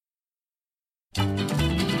Bright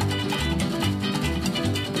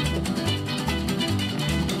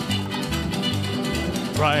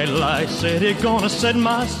light city, gonna set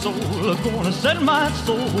my soul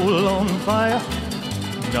on fire.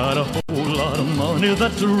 Got a whole lot of money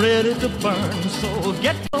that's ready to burn, so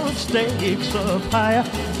get those stakes up higher.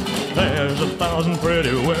 There's 1,000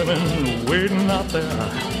 pretty women waiting out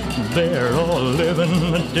there. They're all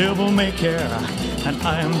living the devil may care, and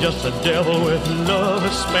I am just a devil with love to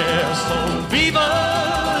spare. So viva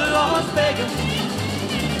Las Vegas,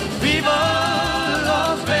 viva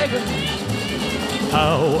Las Vegas.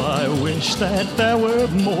 How I wish that there were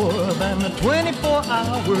more than 24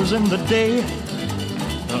 hours in the day.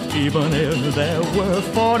 Even if there were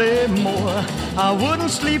 40 more, I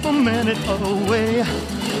wouldn't sleep a minute away.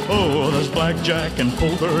 Oh, there's blackjack and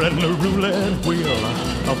poker and the roulette wheel,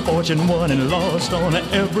 a fortune won and lost on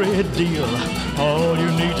every deal. All you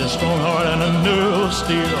need is a strong heart and a nerve of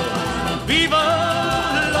steel.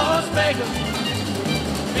 Viva Las Vegas,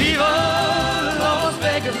 viva Las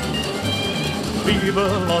Vegas. Viva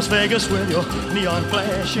Las Vegas with your neon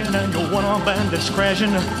flashing and your one-armed bandits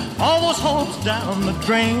crashing. All those hopes down the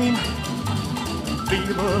drain.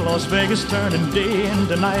 Viva Las Vegas, turning day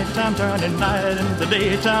into nighttime, turning night into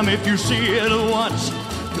daytime. If you see it once,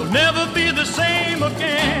 you'll never be the same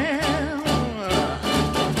again.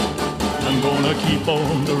 I'm gonna keep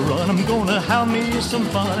on the run, I'm gonna have me some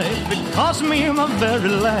fun. If it costs me my very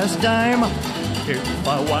last dime, if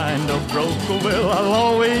I wind up broke, well, I'll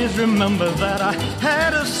always remember that I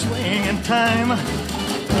had a swing in time.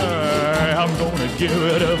 I'm gonna give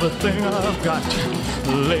it everything I've got.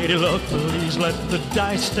 Lady luck, please let the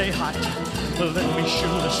dice stay hot. Let me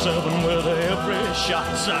shoot a 7 with every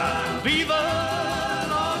shot. Viva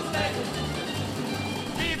Las Vegas.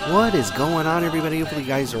 What is going on, everybody? Hopefully you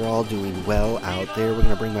guys are all doing well out there. We're going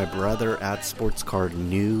to bring my brother at Sports Card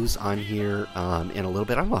News on here in a little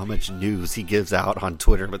bit. I don't know how much news he gives out on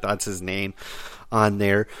Twitter, but that's his name on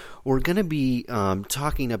there. We're going to be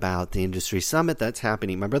talking about the industry summit that's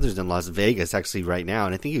happening. My brother's in Las Vegas actually right now,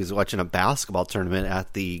 and I think he was watching a basketball tournament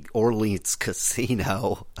at the Orleans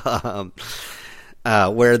Casino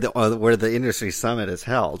where the industry summit is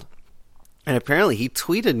held. And apparently he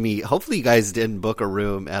tweeted me, hopefully you guys didn't book a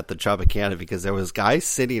room at the Tropicana, because there was guys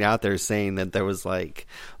sitting out there saying that there was like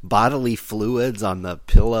bodily fluids on the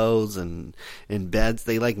pillows and in beds.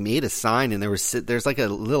 They like made a sign, and there's like a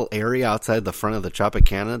little area outside the front of the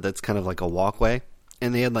Tropicana that's kind of like a walkway.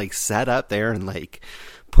 And they had like set up there and like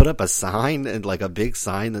put up a sign, and like a big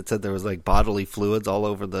sign that said there was like bodily fluids all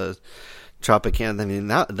over the Tropicana. I mean,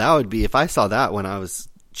 that would be, if I saw that when I was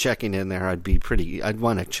checking in there, I'd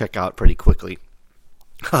want to check out pretty quickly.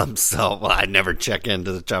 I'd never check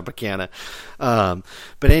into the Tropicana.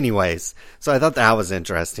 But anyways, so I thought that was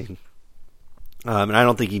interesting. And I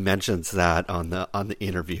don't think he mentions that on the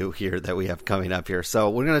interview here that we have coming up here. So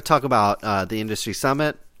we're going to talk about the industry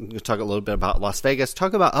summit. We're going to talk a little bit about Las Vegas,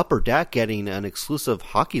 talk about Upper Deck getting an exclusive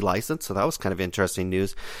hockey license. So that was kind of interesting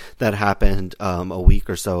news that happened a week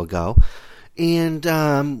or so ago. And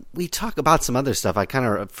we talk about some other stuff. I kind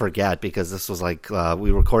of forget, because this was like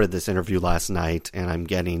we recorded this interview last night, and I'm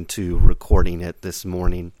getting to recording it this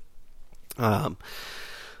morning.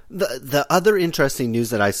 The other interesting news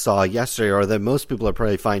that I saw yesterday, or that most people are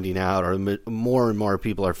probably finding out, or more and more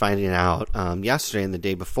people are finding out yesterday and the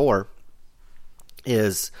day before,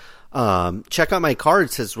 is Check Out My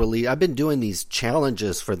Cards has released. I've been doing these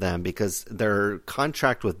challenges for them because their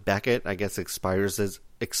contract with Beckett, I guess, expires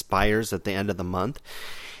at the end of the month.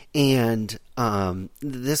 And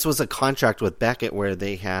this was a contract with Beckett where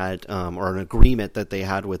they had, or an agreement that they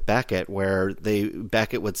had with Beckett, where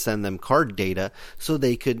Beckett would send them card data so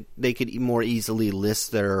they could more easily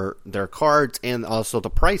list their cards, and also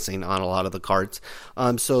the pricing on a lot of the cards.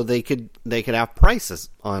 So they could have prices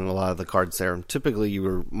on a lot of the cards there. And typically you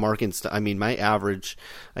were marking I mean, my average,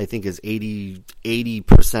 I think, is 80%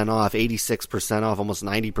 off, 86% off, almost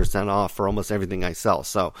 90% off for almost everything I sell.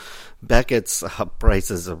 So Beckett's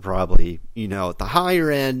prices are probably, at the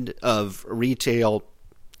higher end of retail.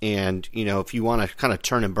 And, if you want to kind of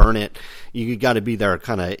turn and burn it, you got to be there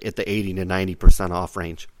kind of at the 80 to 90% off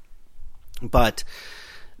range. But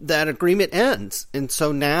that agreement ends. And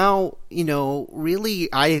so now, really,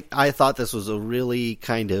 I thought this was a really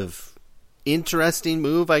kind of interesting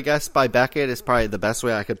move, I guess, by Beckett is probably the best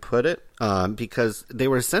way I could put it, because they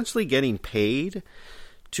were essentially getting paid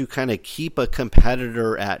to kind of keep a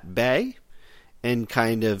competitor at bay. And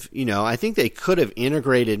kind of, I think they could have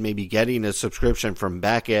integrated maybe getting a subscription from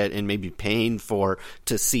Beckett and maybe paying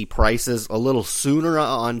to see prices a little sooner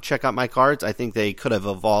on Check Out My Cards. I think they could have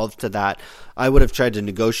evolved to that. I would have tried to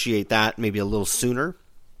negotiate that maybe a little sooner.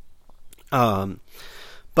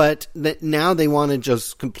 But now they want to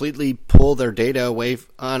just completely pull their data away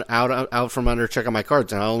out from under Check Out My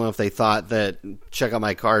Cards. And I don't know if they thought that Check Out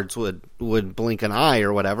My Cards would blink an eye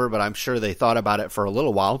or whatever, but I'm sure they thought about it for a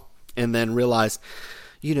little while and then realized,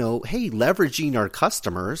 hey, leveraging our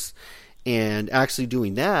customers and actually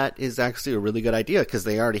doing that is actually a really good idea because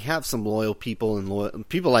they already have some loyal people and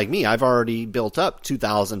people like me. I've already built up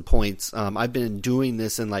 2,000 points. I've been doing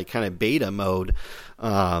this in like kind of beta mode,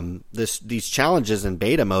 these challenges in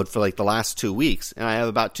beta mode for like the last 2 weeks. And I have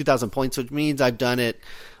about 2,000 points, which means I've done it.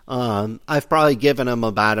 I've probably given them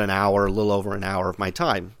about an hour, a little over an hour of my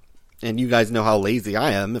time. And you guys know how lazy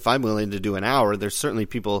I am. If I'm willing to do an hour, there's definitely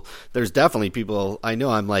people, I know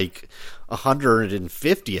I'm like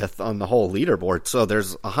 150th on the whole leaderboard. So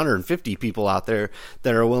there's 150 people out there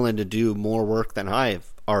that are willing to do more work than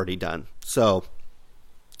I've already done. So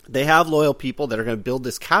they have loyal people that are going to build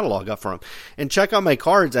this catalog up for them. And Check Out My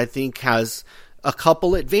Cards, I think, has a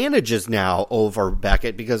couple advantages now over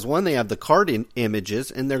Beckett because one, they have the card images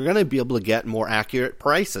and they're going to be able to get more accurate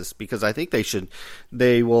prices because I think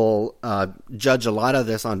they will judge a lot of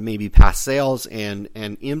this on maybe past sales and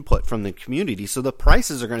input from the community. So the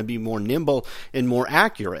prices are going to be more nimble and more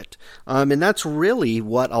accurate. And that's really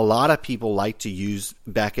what a lot of people like to use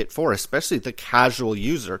Beckett for, especially the casual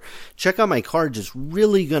user. Check Out My Cards is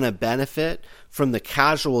really going to benefit from the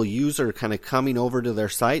casual user kind of coming over to their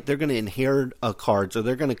site. They're going to inherit a card, so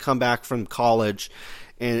they're going to come back from college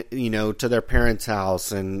and to their parents'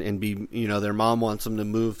 house and be their mom wants them to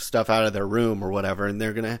move stuff out of their room or whatever, and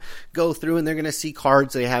they're going to go through and they're going to see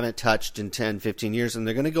cards they haven't touched in 10, 15 years, and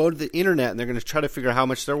they're going to go to the internet and they're going to try to figure out how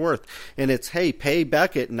much they're worth. And it's, hey, pay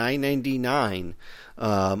Beckett $9.99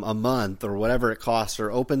 a month or whatever it costs, or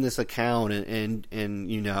open this account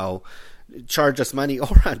and charge us money.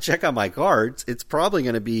 Or Check Out My Cards, it's probably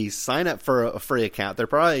going to be sign up for a free account. They're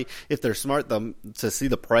probably, if they're smart, to see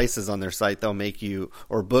the prices on their site, they'll make you,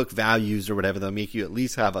 or book values or whatever, they'll make you at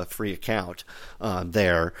least have a free account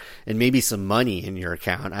there and maybe some money in your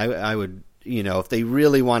account. I would, if they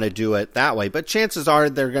really want to do it that way. But chances are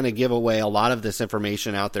they're going to give away a lot of this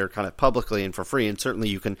information out there kind of publicly and for free. And certainly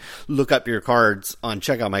you can look up your cards on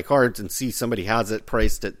Check Out My Cards and see somebody has it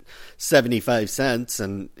priced at 75 cents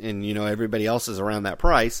and everybody else is around that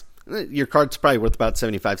price. Your card's probably worth about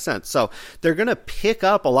 75 cents. So they're going to pick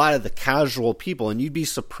up a lot of the casual people, and you'd be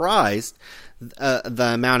surprised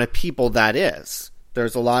the amount of people that is.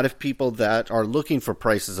 There's a lot of people that are looking for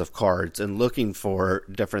prices of cards and looking for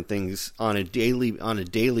different things on a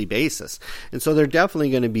daily basis. And so they're definitely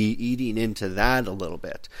going to be eating into that a little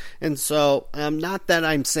bit. And so not that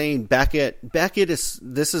I'm saying Beckett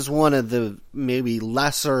is one of the maybe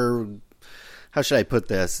lesser, how should I put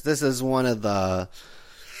this? This is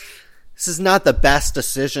not the best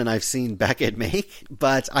decision I've seen Beckett make,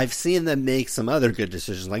 but I've seen them make some other good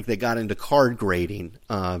decisions. Like they got into card grading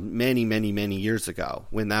many years ago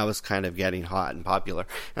when that was kind of getting hot and popular.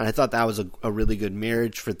 And I thought that was a really good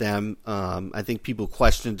marriage for them. I think people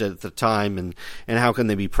questioned it at the time and how can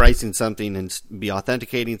they be pricing something and be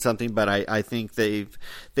authenticating something. But I think they've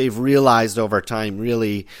realized over time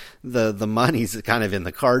really the money's kind of in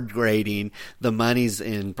the card grading. The money's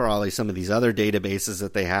in probably some of these other databases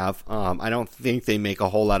that they have. I don't think they make a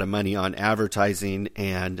whole lot of money on advertising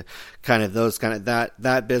and kind of those kind of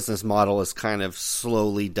that business model has kind of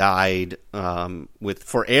slowly died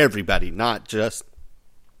for everybody, not just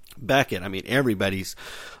Beckett. I mean, everybody's,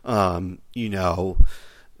 when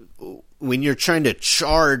you're trying to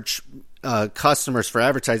charge customers for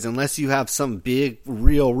advertising, unless you have some big,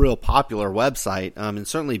 real popular website, and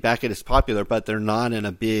certainly Beckett is popular, but they're not in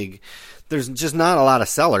a big. There's just not a lot of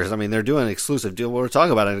sellers. I mean, they're doing an exclusive deal. We're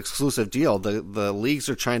talking about an exclusive deal. The leagues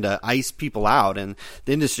are trying to ice people out, and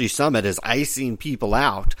the industry summit is icing people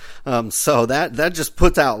out. So that just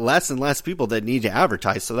puts out less and less people that need to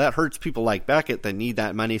advertise. So that hurts people like Beckett that need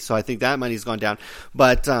that money. So I think that money's gone down.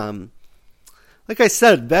 But like I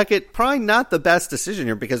said, Beckett, probably not the best decision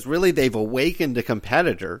here because really they've awakened a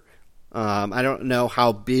competitor. I don't know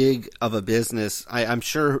how big of a business. I'm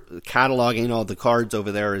sure cataloging all the cards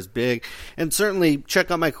over there is big. And certainly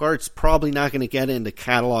Check Out My Cards probably not going to get into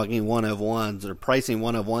cataloging one-of-ones or pricing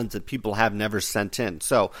one-of-ones that people have never sent in.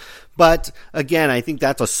 So, but again, I think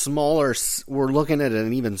that's we're looking at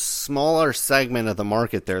an even smaller segment of the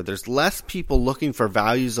market there. There's less people looking for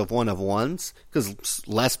values of one-of-ones because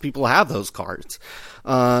less people have those cards.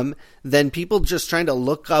 Than people just trying to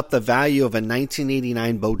look up the value of a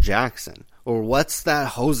 1989 Bo Jackson Or what's that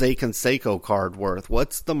Jose Canseco card worth?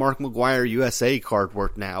 What's the Mark McGwire USA card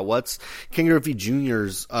worth now? What's King Griffey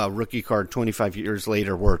Jr.'s rookie card 25 years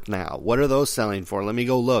later worth now? What are those selling for? Let me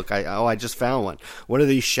go look. I just found one. What are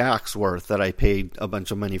these Shaqs worth that I paid a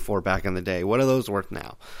bunch of money for back in the day? What are those worth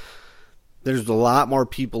now? There's a lot more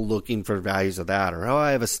people looking for values of that. Or,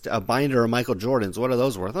 I have a binder of Michael Jordan's. What are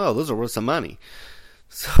those worth? Oh, those are worth some money.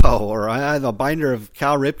 So, or I have a binder of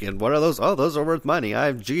Cal Ripken. What are those? Oh, those are worth money. I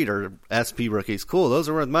have Jeter SP rookies. Cool, those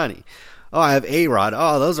are worth money. Oh, I have A-Rod.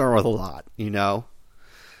 Oh, those are worth a lot,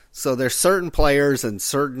 So there's certain players and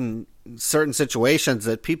certain situations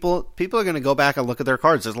that people are going to go back and look at their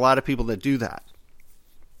cards. There's a lot of people that do that.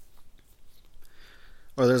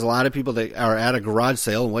 Or there's a lot of people that are at a garage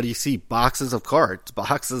sale, and what do you see? Boxes of cards.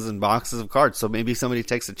 Boxes and boxes of cards. So maybe somebody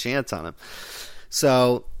takes a chance on them.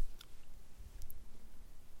 So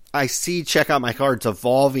I see Check Out My Cards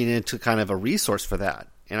evolving into kind of a resource for that.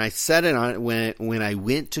 And I said it on when I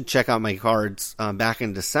went to Check Out My Cards back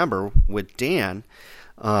in December with Dan.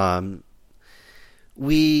 I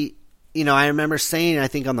remember saying, I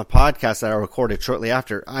think on the podcast that I recorded shortly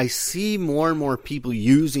after, I see more and more people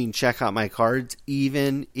using Check Out My Cards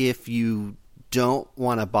even if you don't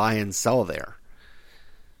want to buy and sell there.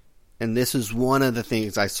 And this is one of the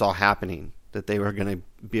things I saw happening, that they were going to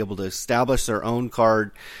be able to establish their own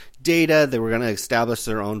card data. They were going to establish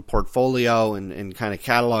their own portfolio and kind of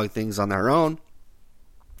catalog things on their own.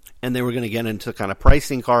 And they were going to get into kind of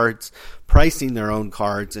pricing their own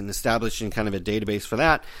cards and establishing kind of a database for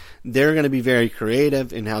that. They're going to be very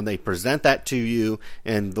creative in how they present that to you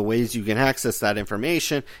and the ways you can access that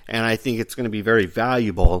information. And I think it's going to be very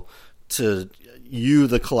valuable to you,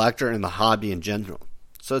 the collector, and the hobby in general.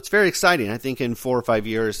 So it's very exciting. I think in 4 or 5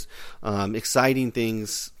 years, exciting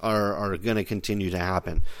things are going to continue to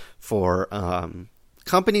happen for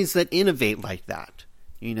companies that innovate like that.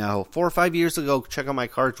 4 or 5 years ago, Check Out My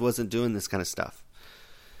Cards wasn't doing this kind of stuff.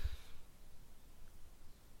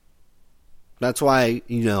 That's why,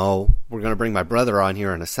 we're going to bring my brother on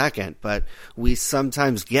here in a second, but we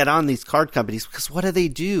sometimes get on these card companies because what do they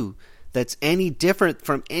do that's any different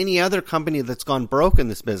from any other company that's gone broke in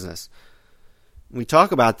this business? We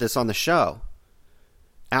talk about this on the show.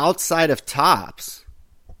 Outside of Topps,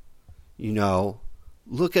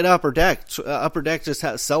 look at Upper Deck. Upper Deck just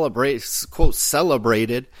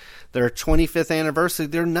celebrated their 25th anniversary.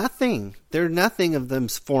 They're nothing. They're nothing of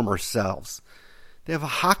them's former selves. They have a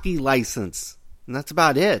hockey license, and that's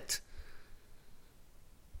about it.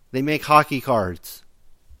 They make hockey cards.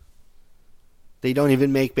 They don't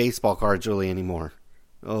even make baseball cards really anymore.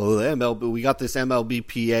 Oh, the MLB, we got this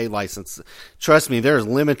MLBPA license. Trust me, there's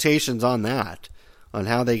limitations on that, on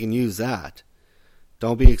how they can use that.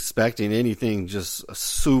 Don't be expecting anything just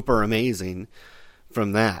super amazing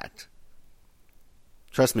from that.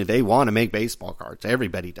 Trust me, they want to make baseball cards.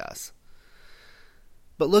 Everybody does.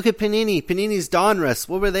 But look at Panini. Panini's Donruss.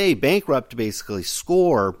 What were they? Bankrupt, basically.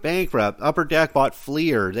 Score, bankrupt. Upper Deck bought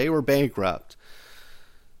Fleer. They were bankrupt.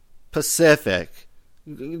 Pacific,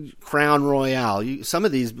 Crown Royale. Some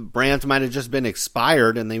of these brands might have just been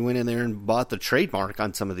expired and they went in there and bought the trademark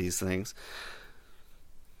on some of these things.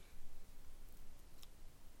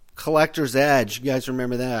 Collector's Edge, you guys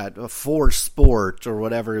remember that? Force Sport or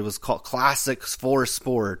whatever it was called, Classics Force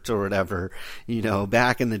Sport or whatever,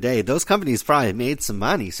 back in the day. Those companies probably made some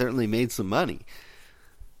money, certainly made some money.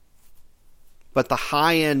 But the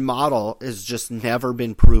high-end model has just never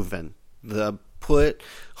been proven. The put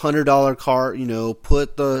 $100 card,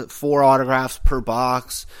 put the 4 autographs per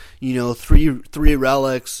box, three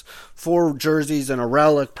relics, 4 jerseys and a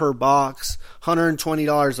relic per box,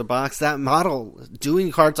 $120 a box. That model,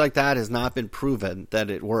 doing cards like that, has not been proven that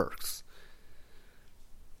it works.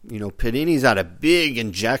 Panini's had a big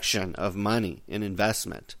injection of money in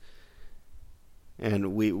investment.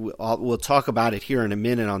 And we'll talk about it here in a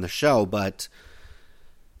minute on the show, but,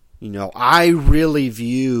 I really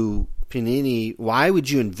view Panini, why would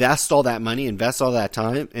you invest all that money, invest all that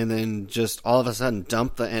time, and then just all of a sudden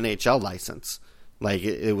dump the NHL license like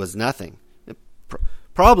it was nothing?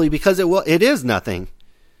 Probably because it is nothing.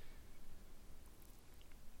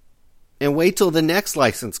 And wait till the next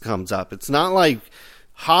license comes up. It's not like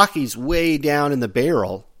hockey's way down in the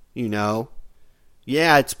barrel,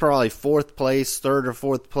 Yeah, it's probably 4th place, 3rd or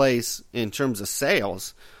 4th place in terms of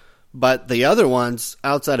sales. But the other ones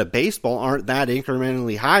outside of baseball aren't that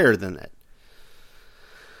incrementally higher than it.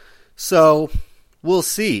 So we'll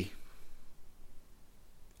see.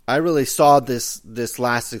 I really saw this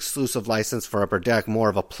last exclusive license for Upper Deck more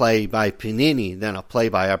of a play by Panini than a play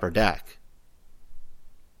by Upper Deck.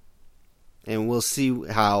 And we'll see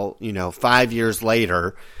how, 5 years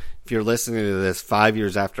later, if you're listening to this 5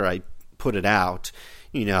 years after I put it out.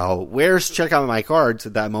 Where's Check Out My Cards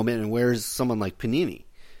at that moment, and where's someone like Panini?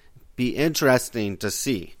 Be interesting to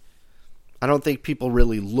see. I don't think people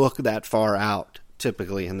really look that far out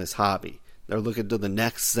typically in this hobby. They're looking to the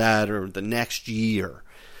next set or the next year.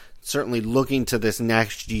 Certainly looking to this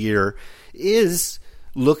next year is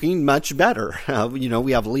looking much better.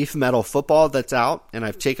 We have Leaf Metal Football that's out, and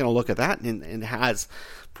I've taken a look at that, and it has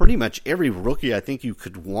pretty much every rookie I think you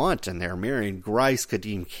could want in there. Marion Grice,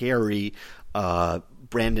 Kadeem Carey,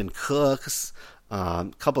 Brandon Cooks,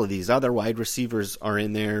 a couple of these other wide receivers are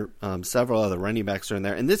in there. Several other running backs are in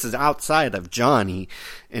there. And this is outside of Johnny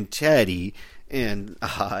and Teddy and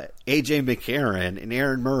A.J. McCarron and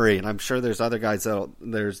Aaron Murray. And I'm sure there's other guys.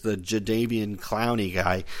 There's the Jadeveon Clowney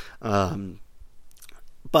guy.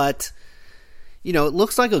 But, it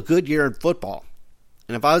looks like a good year in football.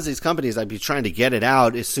 And if I was these companies, I'd be trying to get it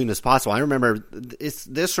out as soon as possible. I remember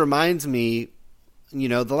this reminds me,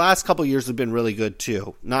 the last couple of years have been really good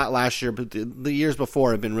too. Not last year, but the years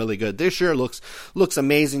before have been really good. This year looks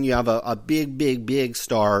amazing. You have a big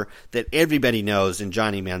star that everybody knows in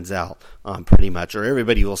Johnny Manziel, pretty much, or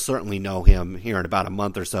everybody will certainly know him here in about a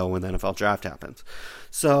month or so when the NFL draft happens.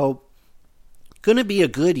 So, going to be a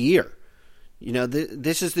good year.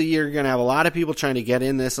 This is the year you're going to have a lot of people trying to get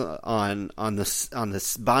in this on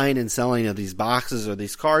this buying and selling of these boxes or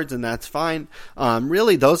these cards, and that's fine.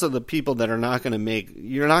 Really, those are the people that are not going to make.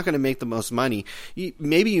 You're not going to make the most money.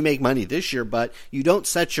 Maybe you make money this year, but you don't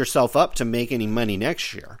set yourself up to make any money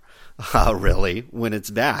next year. Really, when it's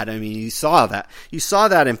bad. I mean, you saw that. You saw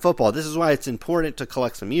that in football. This is why it's important to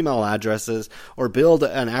collect some email addresses or build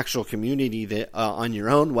an actual community that on your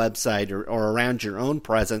own website or around your own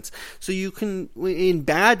presence, so you can, in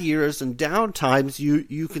bad years and down times,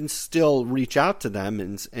 you can still reach out to them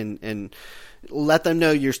and let them know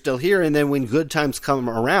you're still here. And then when good times come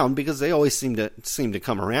around, because they always seem to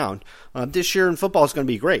come around, this year in football is going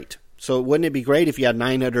to be great. So wouldn't it be great if you had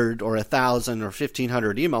 900 or 1,000 or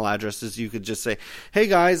 1,500 email addresses? You could just say, hey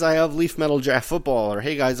guys, I have Leaf Metal Draft Football, or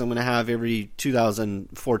hey guys, I'm going to have every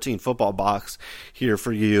 2014 football box here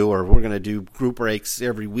for you, or we're going to do group breaks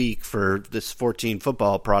every week for this 14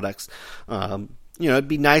 football products. It'd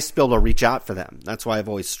be nice to be able to reach out for them. That's why I've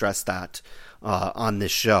always stressed that on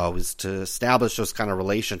this show, is to establish those kind of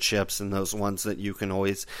relationships and those ones that you can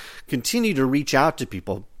always continue to reach out to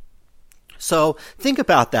people. So think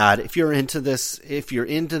about that. If you're into this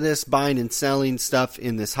buying and selling stuff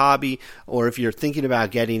in this hobby, or if you're thinking about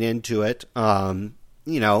getting into it,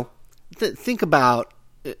 think about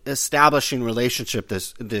establishing relationship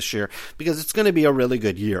this year, because it's going to be a really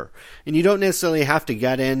good year. And you don't necessarily have to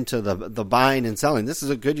get into the buying and selling. This is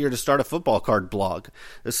a good year to start a football card blog.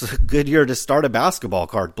 This is a good year to start a basketball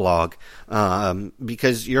card blog,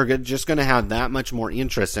 because you're just going to have that much more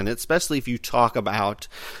interest in it, especially if you talk about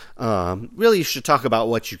really, you should talk about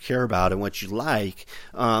what you care about and what you like.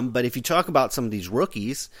 But if you talk about some of these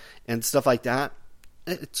rookies and stuff like that,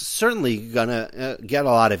 it's certainly going to get a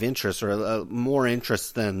lot of interest, or more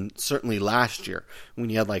interest than certainly last year, when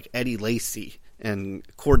you had like Eddie Lacy and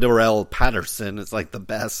Cordell Patterson is like the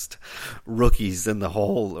best rookies in the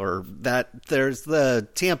whole, or that there's the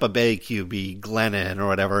Tampa Bay QB Glennon or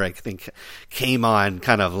whatever, I think came on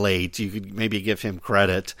kind of late. You could maybe give him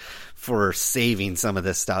credit for saving some of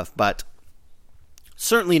this stuff, but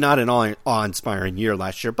certainly not an awe-inspiring year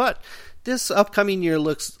last year. But this upcoming year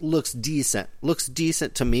looks decent. Looks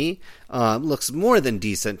decent to me. Looks more than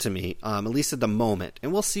decent to me, at least at the moment.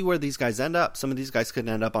 And we'll see where these guys end up. Some of these guys could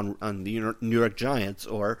end up on the New York Giants,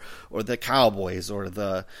 or the Cowboys, or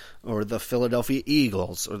the Philadelphia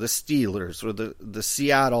Eagles, or the Steelers, or the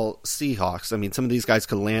Seattle Seahawks. I mean, some of these guys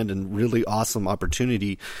could land in really awesome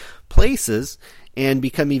opportunity places and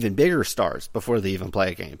become even bigger stars before they even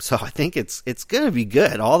play a game. So I think it's going to be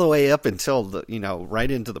good all the way up until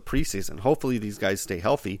right into the preseason. Hopefully these guys stay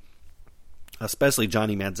healthy, especially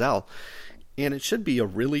Johnny Manziel, and it should be a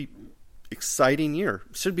really exciting year.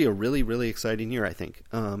 It should be a really, really exciting year, I think.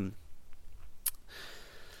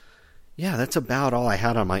 Yeah, that's about all I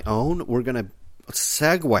had on my own. We're going to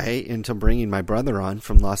segue into bringing my brother on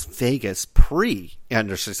from Las Vegas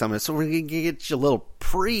pre-Industry Summit. So we're going to get you a little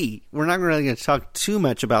we're not really going to talk too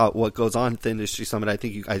much about what goes on at the Industry Summit. I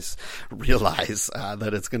think you guys realize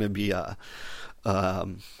that it's going to be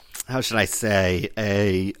how should I say,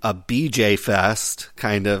 a BJ Fest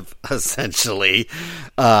kind of, essentially,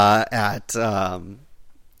 at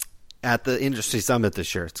at the industry summit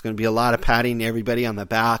this year. It's going to be a lot of patting everybody on the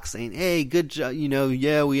back, saying, "Hey, good job!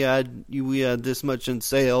 Yeah, we had this much in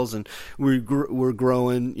sales, and we're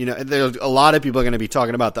growing." There's a lot of people are going to be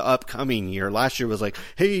talking about the upcoming year. Last year was like,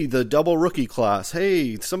 "Hey, the double rookie class.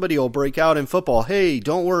 Hey, somebody will break out in football. Hey,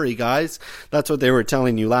 don't worry, guys." That's what they were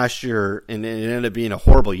telling you last year, and it ended up being a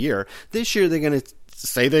horrible year. This year, they're going to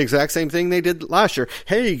say the exact same thing they did last year.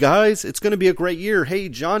 Hey guys, it's going to be a great year. Hey,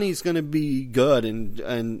 Johnny's going to be good,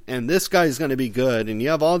 and this guy's going to be good, and you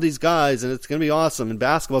have all these guys, and it's going to be awesome, and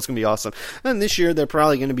basketball's going to be awesome. And this year they're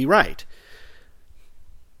probably going to be right.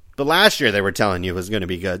 But last year they were telling you it was going to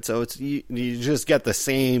be good, so it's you just get the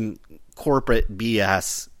same corporate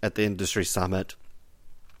BS at the industry summit.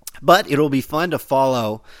 But it'll be fun to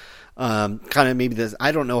follow. Kind of maybe this.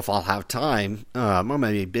 I don't know if I'll have time. I'm going to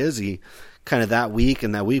be busy kind of that week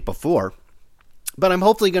and that week before. But I'm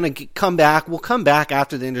hopefully going to come back. We'll come back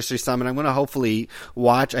after the industry summit. I'm going to hopefully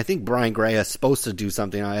watch. I think Brian Gray is supposed to do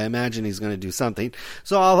something. I imagine he's going to do something.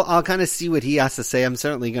 So I'll kind of see what he has to say. I'm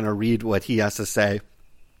certainly going to read what he has to say.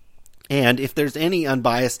 And if there's any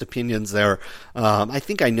unbiased opinions there, I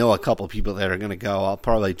think I know a couple people that are going to go. I'll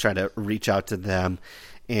probably try to reach out to them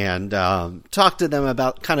and talk to them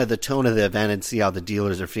about kind of the tone of the event and see how the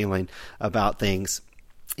dealers are feeling about things.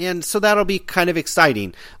 And so that'll be kind of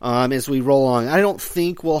exciting as we roll along. I don't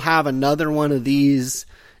think we'll have another one of these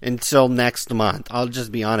until next month. I'll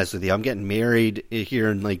just be honest with you. I'm getting married here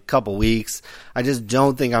in like a couple weeks. I just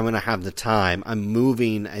don't think I'm going to have the time. I'm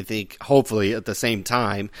moving, I think, hopefully at the same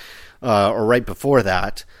time or right before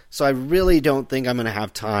that. So I really don't think I'm going to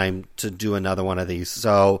have time to do another one of these.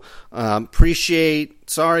 So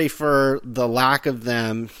sorry for the lack of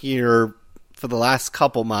them here for the last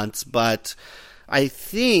couple months, but I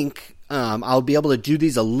think I'll be able to do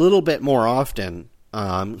these a little bit more often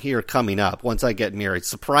here coming up once I get married.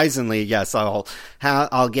 Surprisingly, yes, I'll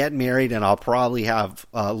get married and I'll probably have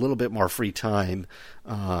a little bit more free time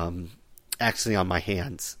actually on my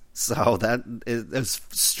hands. So that is, as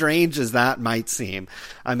strange as that might seem,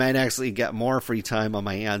 I might actually get more free time on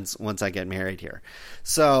my hands once I get married here.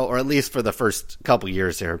 So, or at least for the first couple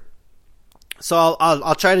years here. So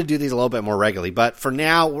I'll try to do these a little bit more regularly, but for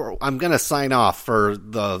now I'm going to sign off for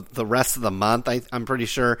the rest of the month. I'm pretty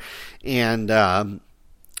sure, and I'm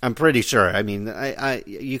pretty sure. I mean,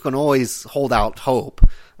 you can always hold out hope.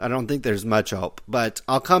 I don't think there's much hope, but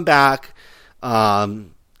I'll come back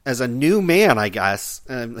as a new man, I guess,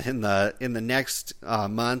 in the next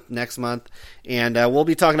month, and we'll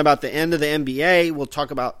be talking about the end of the NBA. We'll talk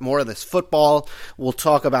about more of this football. We'll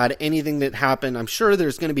talk about anything that happened. I'm sure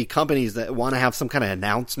there's going to be companies that want to have some kind of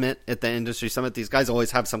announcement at the industry summit. These guys always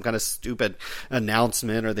have some kind of stupid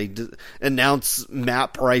announcement, or they announce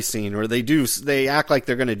map pricing, or they act like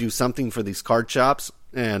they're going to do something for these card shops,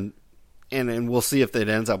 and we'll see if it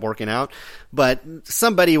ends up working out. But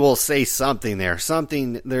somebody will say something there.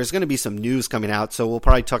 There's going to be some news coming out, so we'll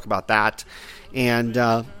probably talk about that. And,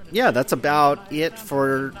 that's about it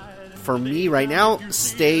for me right now.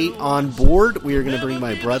 Stay on board. We are going to bring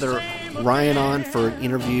my brother Ryan on for an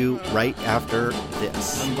interview right after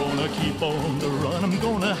this. I'm going to keep on the run. I'm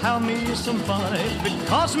going to have me some fun. If it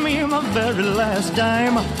costs me my very last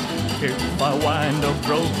dime, if I wind up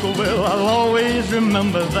broke, well, I'll always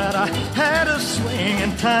remember that I had a swing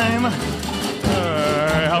in time.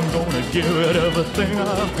 I'm gonna give it everything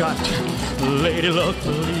I've got. Lady luck,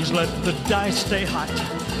 please let the dice stay hot.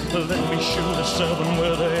 Let me shoot a 7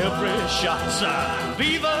 with every shot.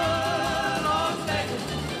 Viva Las Vegas!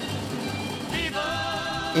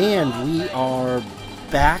 Viva! And we are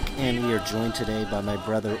back, and we are joined today by my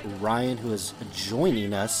brother Ryan, who is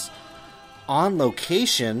joining us on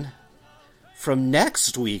location from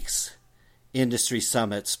next week's Industry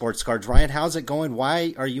Summit Sports Cards. Ryan, how's it going?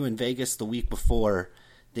 Why are you in Vegas the week before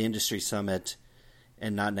the Industry Summit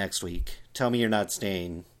and not next week? Tell me you're not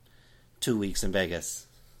staying 2 weeks in Vegas.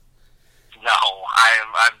 No, I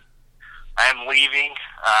am leaving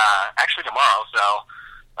actually tomorrow. So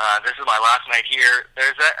this is my last night here.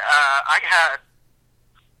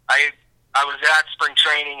 I was at spring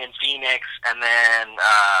training in Phoenix, and then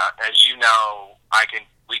as you know,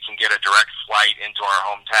 we can get a direct flight into our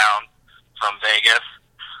hometown from Vegas.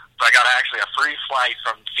 So I got actually a free flight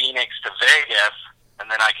from Phoenix to Vegas, and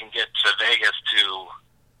then I can get to Vegas to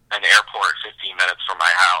an airport 15 minutes from my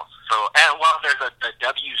house. So, and while there's the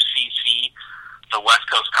WCC, the West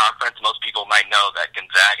Coast Conference, most people might know that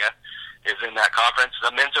Gonzaga is in that conference.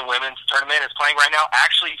 The men's and women's tournament is playing right now.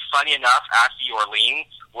 Actually, funny enough, at the Orleans,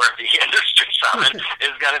 where the Industry Summit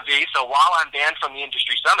is going to be. So while I'm banned from the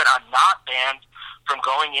Industry Summit, I'm not banned from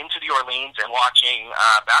going into the Orleans and watching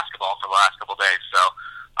basketball for the last couple of days. So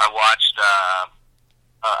I watched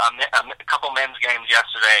a couple men's games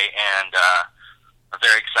yesterday, and a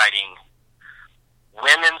very exciting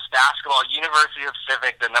women's basketball. University of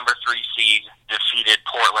Civic, the number 3 seed, defeated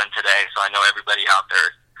Portland today. So I know everybody out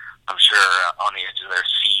there, I'm sure, on the edge of their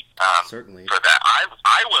seat Certainly. for that.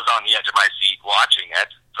 I was on the edge of my seat watching it,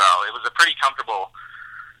 so it was a pretty comfortable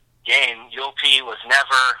game. UOP was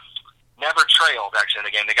never trailed, actually, in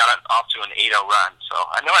the game. They got off to an 8-0 run. So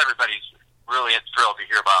I know everybody's really thrilled to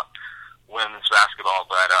hear about women's basketball,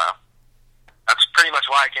 but that's pretty much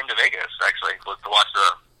why I came to Vegas, actually, was to watch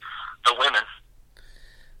the women.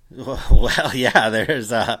 Well, yeah,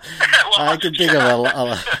 there's well, I can think of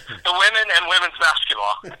the women and women's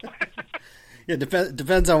basketball. Yeah,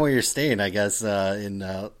 depends on where you're staying, I guess, in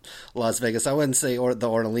Las Vegas. I wouldn't say the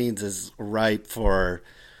Orleans is ripe for...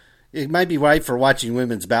 It might be right for watching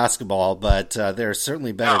women's basketball, but there are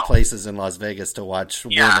certainly better places in Las Vegas to watch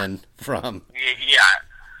women from. Yeah,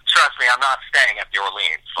 trust me, I'm not staying at the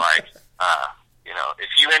Orleans. Like, if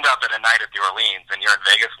you end up at a night at the Orleans and you're in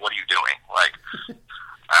Vegas, what are you doing? Like,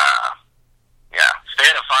 stay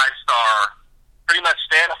at a 5-star, pretty much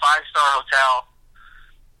stay at a 5-star hotel,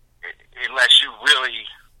 unless you really,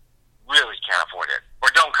 really can't afford it, or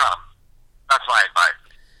don't come. That's my advice.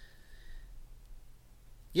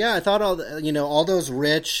 Yeah, I thought all those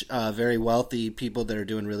rich, very wealthy people that are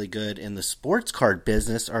doing really good in the sports card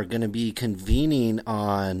business are going to be convening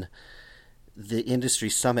on the industry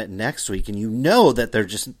summit next week, and you know that they're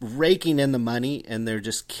just raking in the money and they're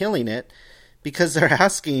just killing it because they're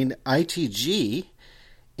asking ITG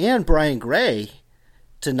and Brian Gray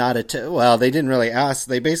to not attend. Well, they didn't really ask.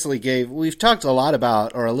 They basically gave. We've talked a lot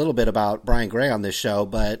about, or a little bit about, Brian Gray on this show,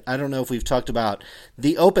 but I don't know if we've talked about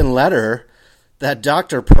the open letter that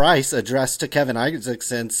Dr. Price addressed to Kevin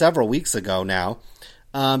Isaacson several weeks ago now,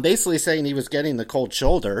 basically saying he was getting the cold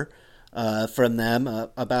shoulder from them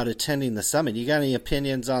about attending the summit. You got any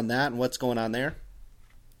opinions on that and what's going on there?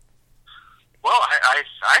 Well,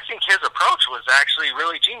 I think his approach was actually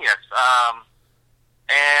really genius.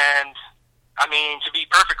 And, I mean, to be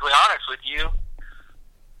perfectly honest with you,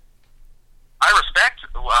 I respect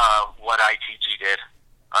what ITG did.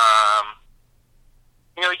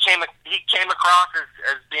 He came across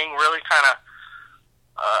as being really kind of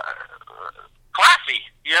classy.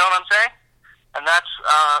 You know what I'm saying? And that's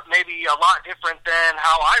maybe a lot different than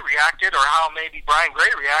how I reacted or how maybe Brian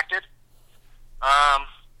Gray reacted.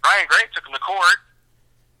 Brian Gray took him to court.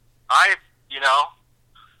 I,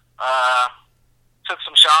 took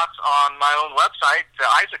some shots on my own website to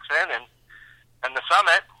Isaacson and the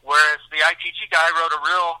summit, whereas the ITG guy wrote a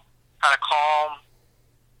real kind of calm,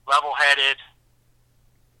 level-headed,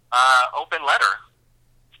 open letter.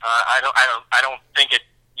 I don't think it.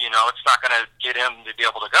 It's not going to get him to be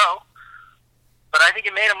able to go, but I think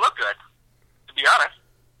it made him look good, to be honest.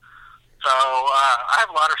 So I have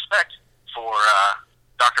a lot of respect for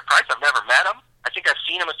Dr. Price. I've never met him. I think I've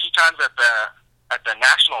seen him a few times at the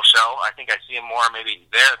national show. I think I see him more maybe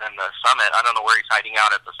there than the summit. I don't know where he's hiding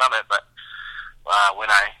out at the summit, but when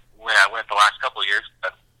I went the last couple of years,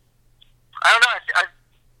 but I don't know.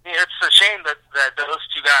 It's a shame that those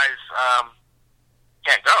two guys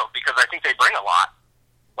can't go because I think they bring a lot.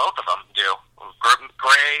 Both of them do.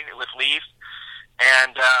 Gray with Leaf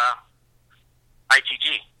and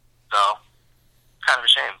ITG. So, kind of a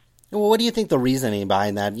shame. Well, what do you think the reasoning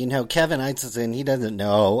behind that? Kevin Isaacson, he doesn't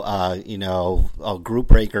know, a group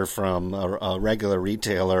breaker from a regular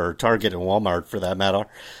retailer or Target and Walmart for that matter.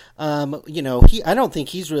 I don't think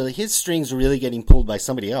his strings are really getting pulled by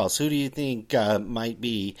somebody else. Who do you think might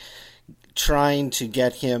be trying to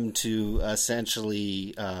get him to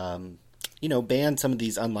essentially, ban some of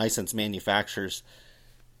these unlicensed manufacturers?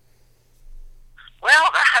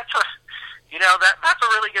 Well, that's a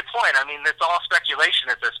really good point. I mean, it's all speculation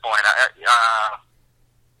at this point.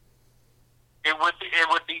 It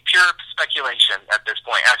would be pure speculation at this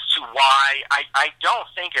point as to why. I don't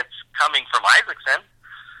think it's coming from Isaacson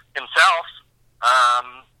himself.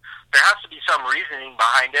 There has to be some reasoning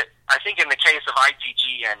behind it. I think in the case of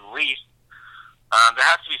ITG and Leaf, there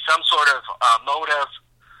has to be some sort of motive,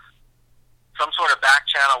 some sort of back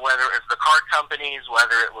channel, whether it's the card companies,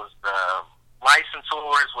 whether it was the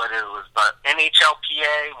licensors, whether it was the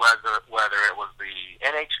NHLPA, whether it was the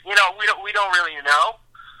NH. We don't really know.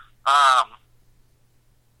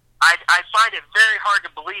 I find it very hard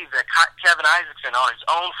to believe that Kevin Isaacson, on his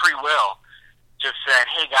own free will, just said,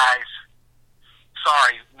 "Hey guys,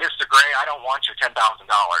 sorry, Mr. Gray, I don't want your $10,000, and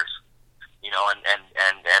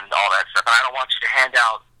all that stuff. And I don't want you to hand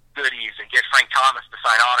out goodies and get Frank Thomas to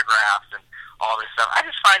sign autographs and all this stuff." I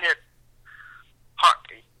just find it hard.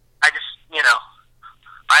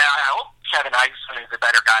 I hope Kevin Isaacson is a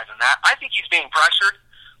better guy than that. I think he's being pressured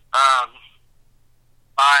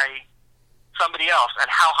by somebody else. And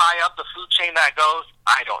how high up the food chain that goes,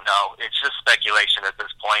 I don't know. It's just speculation at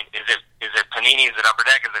this point. Is it Panini? Is it Upper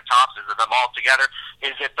Deck? Is it Topps? Is it them all together?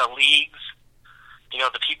 Is it the leagues? You know,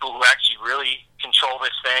 the people who actually really control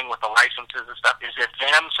this thing with the licenses and stuff. Is it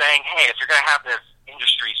them saying, hey, if you're going to have this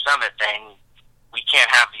industry summit thing, we can't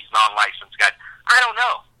have these non-licensed guys? I don't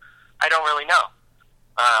know. I don't really know.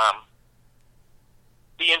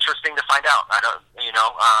 Be interesting to find out.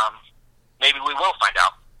 Maybe we will find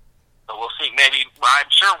out. So we'll see. Maybe, I'm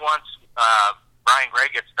sure once Brian Gray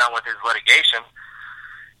gets done with his litigation,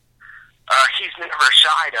 he's never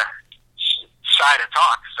shy to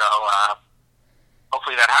talk. So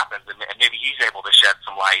hopefully that happens, and maybe he's able to shed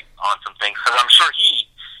some light on some things, because I'm sure he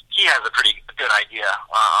has a pretty good idea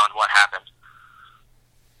on what happened.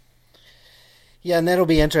 Yeah, and that'll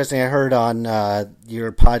be interesting. I heard on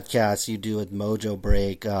your podcast you do with Mojo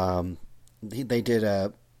Break,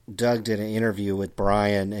 Doug did an interview with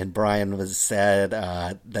Brian, and Brian said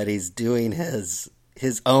that he's doing his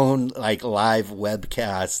own like live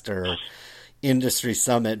webcast or industry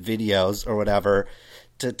summit videos or whatever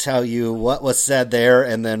to tell you what was said there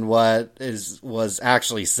and then what was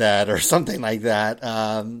actually said or something like that.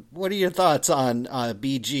 What are your thoughts on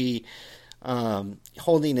BG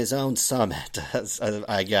holding his own summit,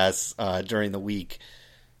 I guess, during the week?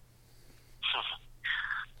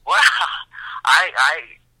 Well, I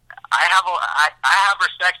have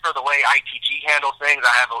respect for the way ITG handles things.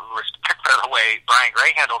 I have a respect for the way Brian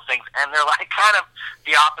Gray handles things, and they're like kind of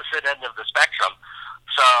the opposite end of the spectrum.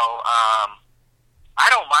 So I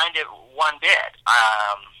don't mind it one bit.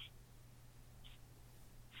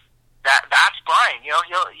 That's Brian. You know,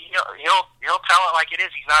 he'll tell it like it is.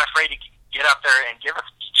 He's not afraid to get up there and give a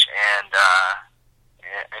speech, and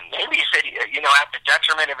maybe he said, at the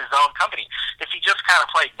detriment of his own company. If he just kind of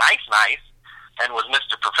played nice and was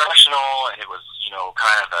Mr. Professional, and it was,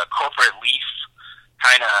 kind of a corporate leaf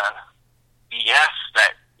kind of BS,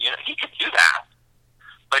 that, he could do that.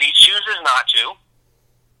 But he chooses not to.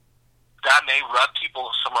 That may rub people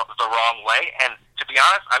the wrong way, and to be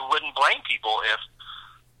honest, I wouldn't blame people if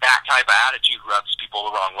that type of attitude rubs people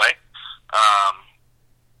the wrong way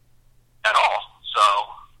at all. So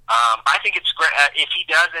I think it's great if he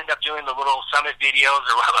does end up doing the little summit videos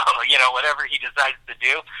or whatever he decides to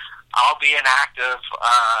do. I'll be an active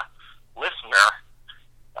listener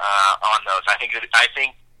on those. I think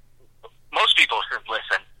most people should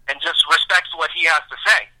listen and just respect what he has to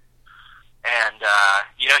say. And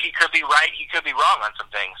he could be right, he could be wrong on some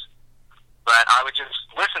things, but I would just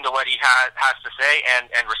listen to what he has to say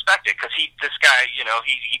and respect it, because this guy,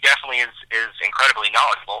 he definitely is incredibly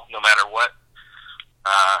knowledgeable, no matter what,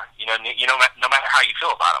 no matter how you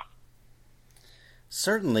feel about him.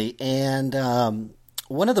 Certainly, and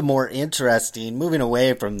one of the more interesting, moving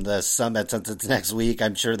away from the summit since it's next week,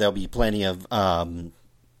 I'm sure there'll be plenty of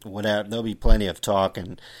there'll be plenty of talk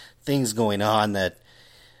and things going on that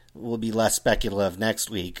will be less speculative next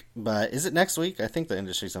week. But is it next week? I think the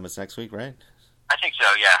industry summit's next week, right? I think so,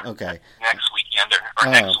 yeah. Okay. Next weekend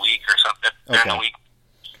or next week or something during the week.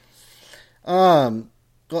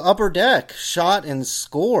 Well, Upper Deck shot and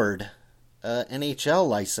scored NHL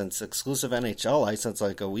license, exclusive NHL license,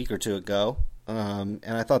 like a week or two ago. And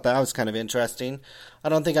I thought that was kind of interesting. I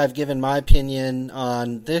don't think I've given my opinion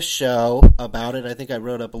on this show about it. I think I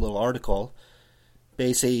wrote up a little article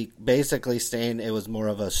basically saying it was more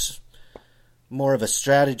of a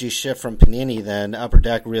strategy shift from Panini than Upper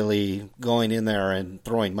Deck really going in there and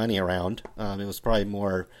throwing money around. It was probably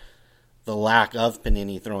more the lack of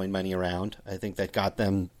Panini throwing money around. I think that got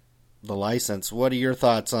them the license. What are your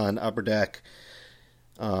thoughts on Upper Deck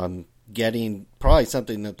getting probably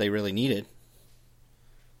something that they really needed?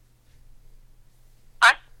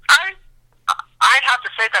 I'd have to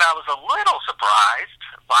say that I was a little surprised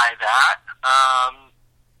by that.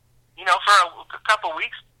 For a couple of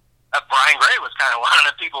weeks, Brian Gray was kind of one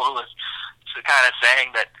of the people who was kind of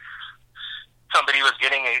saying that somebody was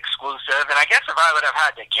getting an exclusive. And I guess if I would have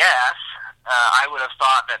had to guess, I would have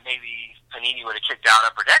thought that maybe Panini would have kicked out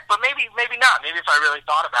Upper Deck, but maybe not. Maybe if I really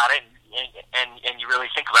thought about it and you really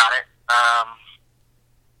think about it,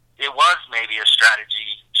 it was maybe a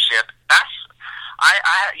strategy shift.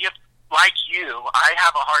 Like you, I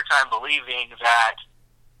have a hard time believing that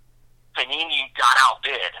Panini got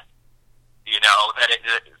outbid.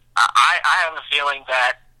 I have a feeling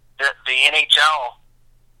that the NHL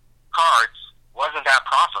cards wasn't that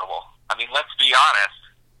profitable. I mean, let's be honest.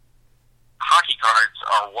 Hockey cards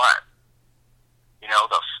are what?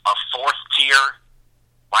 A fourth tier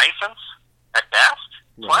license at best.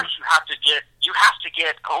 Right. Plus, you have to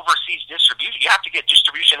get overseas distribution. You have to get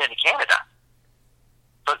distribution into Canada.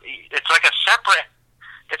 but it's like a separate.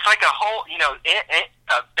 It's like a whole,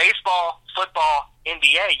 baseball, football,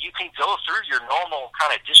 NBA. You can go through your normal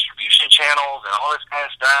kind of distribution channels and all this kind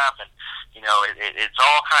of stuff, and it's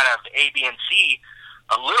all kind of A, B, and C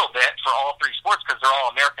a little bit for all three sports because they're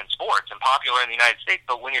all American sports and popular in the United States.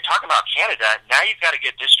 But when you're talking about Canada, now you've got to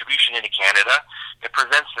get distribution into Canada. It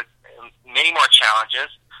presents many more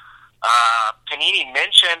challenges. Panini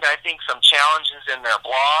mentioned, I think, some challenges in their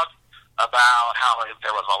blog about how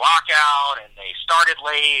there was a lockout and they started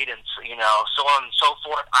late and so on and so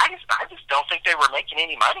forth. I just don't think they were making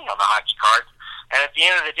any money on the hockey cards. And at the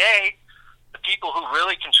end of the day, the people who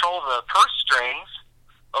really control the purse strings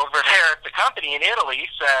over there at the company in Italy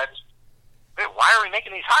said, "Hey, why are we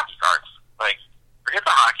making these hockey cards? Like, forget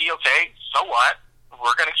the hockey, okay? So what?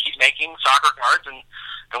 We're going to keep making soccer cards, and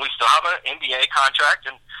we still have an NBA contract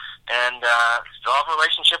and still have a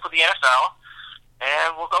relationship with the NFL."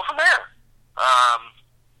 And we'll go from there.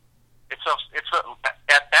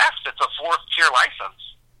 At best, it's a fourth tier license.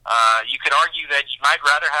 You could argue that you might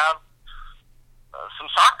rather have some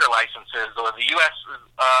soccer licenses or the U.S.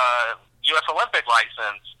 Olympic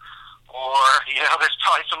license, or there's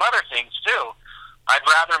probably some other things too. I'd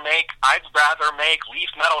rather make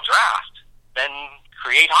leaf metal draft than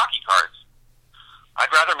create hockey cards.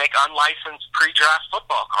 I'd rather make unlicensed pre-draft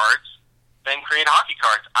football cards than create hockey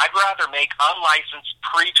cards. I'd rather make unlicensed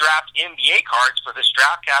pre-draft NBA cards for this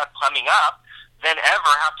draft cap coming up than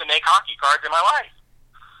ever have to make hockey cards in my life.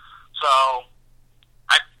 So,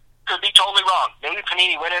 I could be totally wrong. Maybe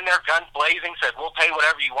Panini went in there guns blazing, said, "We'll pay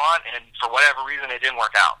whatever you want," and for whatever reason it didn't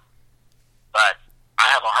work out. But I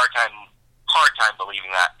have a hard time believing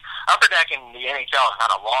that. Upper Deck and the NHL had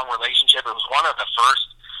a long relationship. It was one of the first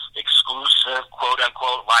exclusive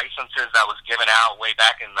quote-unquote licenses that was given out way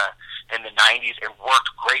back in the 90s. It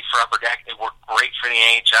worked great for Upper Deck. It worked great for the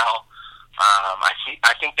NHL.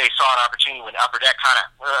 I think they saw an opportunity when Upper Deck kind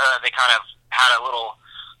of had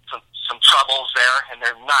some troubles there, and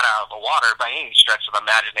they're not out of the water by any stretch of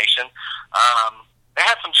imagination. They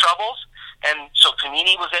had some troubles, and so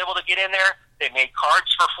Panini was able to get in there. They made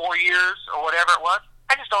cards for 4 years or whatever it was.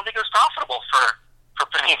 I just don't think it was profitable for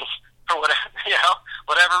Panini. For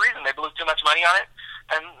whatever reason, they blew too much money on it,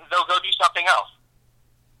 and they'll go do something else.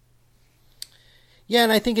 Yeah,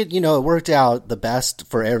 and I think it worked out the best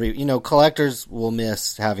for every. Collectors will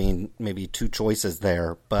miss having maybe two choices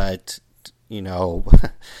there, but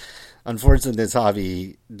unfortunately, this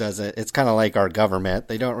hobby doesn't. It's kind of like our government;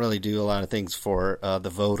 they don't really do a lot of things for the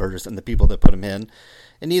voters and the people that put them in.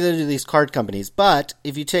 And neither do these card companies. But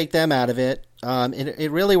if you take them out of it,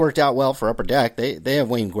 it really worked out well for Upper Deck. They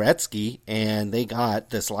have Wayne Gretzky, and they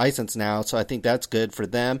got this license now, so I think that's good for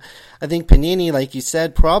them. I think Panini, like you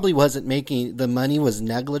said, probably wasn't making – the money was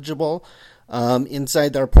negligible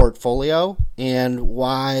inside their portfolio, and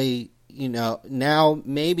why now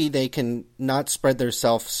maybe they can not spread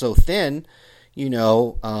themselves so thin.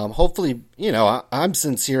 Hopefully, I'm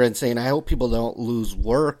sincere in saying I hope people don't lose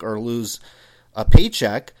work or lose – a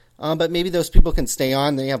paycheck, but maybe those people can stay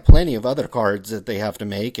on. They have plenty of other cards that they have to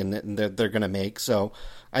make and that they're going to make. So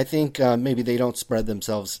I think maybe they don't spread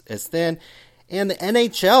themselves as thin. And the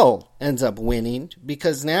NHL ends up winning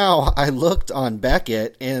because now I looked on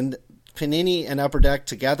Beckett and Panini and Upper Deck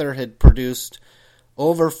together had produced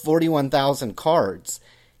over 41,000 cards.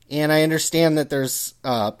 And I understand that there's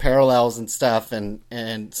parallels and stuff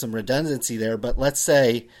and some redundancy there, but let's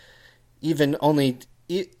say even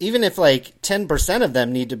if like 10% of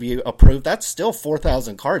them need to be approved, that's still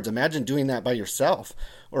 4,000 cards. Imagine doing that by yourself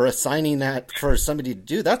or assigning that for somebody to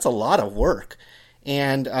do. That's a lot of work.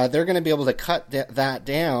 And they're going to be able to cut that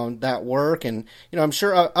down, that work. And, I'm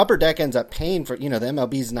sure Upper Deck ends up paying for, the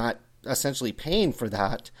MLB's not essentially paying for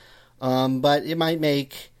that. But it might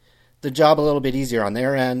make the job a little bit easier on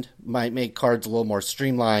their end, might make cards a little more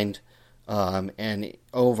streamlined, and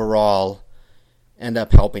overall end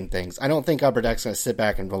up helping things. I don't think Upper Deck's going to sit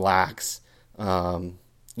back and relax.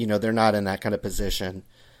 They're not in that kind of position.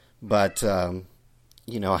 But,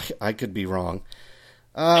 I could be wrong.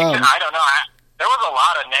 I don't know. There was a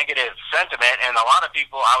lot of negative sentiment, and a lot of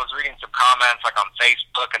people, I was reading some comments like on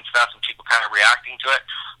Facebook and stuff, and people kind of reacting to it.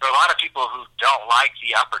 There are a lot of people who don't like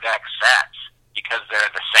the Upper Deck sets because they're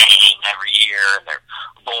the same every year, and they're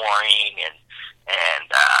boring, and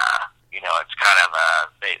it's kind of,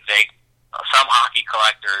 they some hockey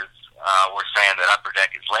collectors were saying that Upper Deck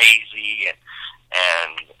is lazy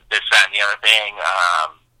and this, that, and the other thing.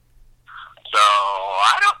 So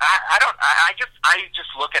I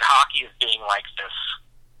just look at hockey as being like this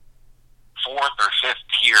fourth or fifth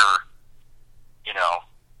tier,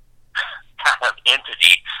 kind of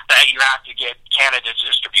entity that you have to get Canada's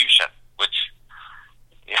distribution, which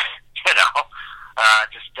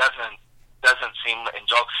just doesn't seem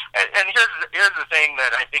enjoyable. And here's the thing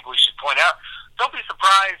that I think we should point out: don't be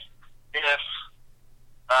surprised if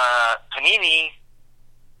Panini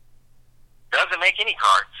doesn't make any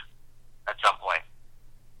cards at some point.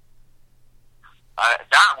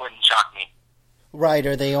 That wouldn't shock me. Right,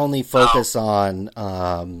 or they only focus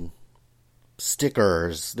on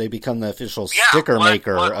stickers. They become the official sticker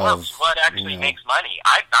maker of what actually makes money.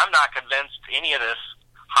 I'm not convinced any of this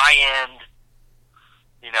high-end,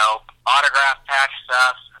 autograph patch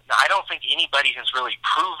stuff. I don't think anybody has really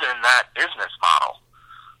proven that business model.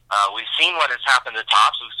 We've seen what has happened to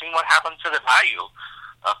Topps. We've seen what happened to the value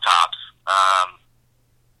of Topps,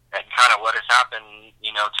 and kind of what has happened,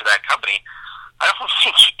 to that company. I don't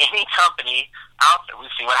think any company out there. We've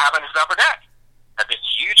seen what happened to Upper Deck. Had this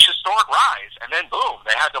huge historic rise, and then boom,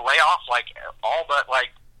 they had to lay off all but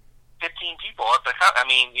 15 people at the. I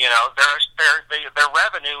mean, their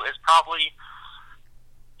revenue is probably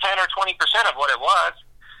 10 or 20% of what it was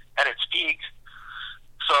at its peak.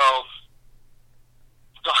 So,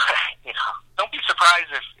 don't be surprised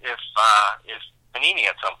if Panini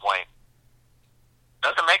at some point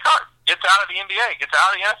doesn't make art, gets out of the NBA, gets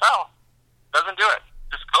out of the NFL, doesn't do it,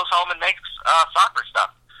 just goes home and makes soccer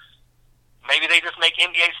stuff. Maybe they just make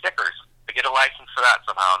NBA stickers to get a license for that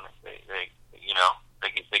somehow.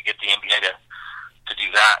 They get the NBA to do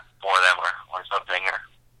that for them or something, or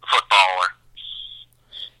football, or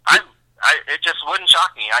it just wouldn't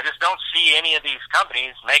shock me. I just don't see any of these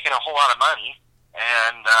companies making a whole lot of money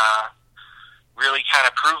and really kind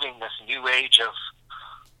of proving this new age of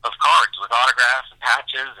cards with autographs and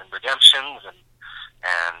patches and redemptions and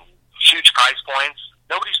huge price points.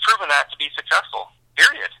 Nobody's proven that to be successful,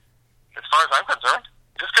 period. As far as I'm concerned,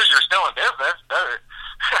 just because you're still in business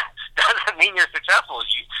doesn't mean you're successful.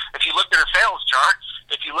 If you looked at a sales chart,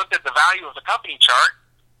 if you looked at the value of the company chart,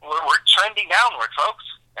 we're trending downward, folks.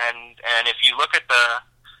 And if you look at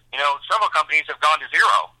several companies have gone to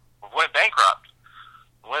zero, went bankrupt,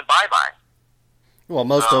 went bye-bye. Well,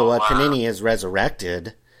 most of what Panini has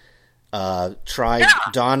resurrected,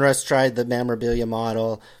 Donruss tried the memorabilia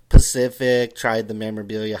model, Pacific tried the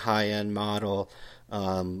memorabilia high-end model.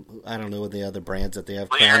 I don't know what the other brands that they have.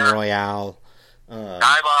 Crown Royale,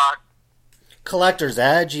 Skyblock, Collector's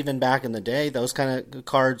Edge. Even back in the day, those kind of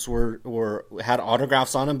cards had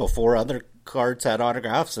autographs on them before other cards had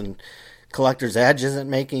autographs. And Collector's Edge isn't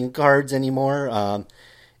making cards anymore.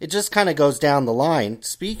 It just kind of goes down the line.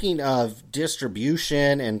 Speaking of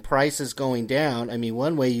distribution and prices going down, I mean,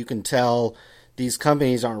 one way you can tell these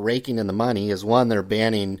companies aren't raking in the money is, one, they're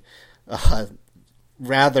banning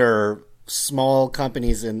rather small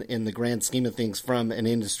companies in the grand scheme of things from an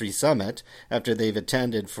industry summit after they've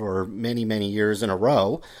attended for many, many years in a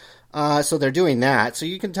row. So they're doing that. So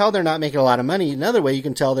you can tell they're not making a lot of money. Another way you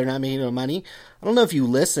can tell they're not making no money, I don't know if you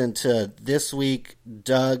listened to this week,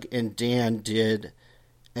 Doug and Dan did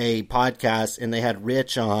a podcast, and they had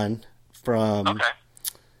Rich on from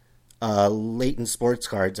Leighton Sports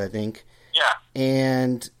Cards, I think. Yeah.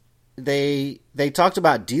 And they talked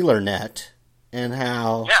about DealerNet and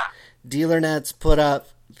how DealerNet's put up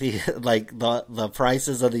the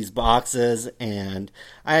prices of these boxes, and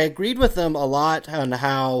I agreed with them a lot on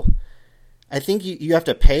how I think you have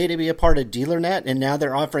to pay to be a part of DealerNet, and now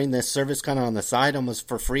they're offering this service kind of on the side almost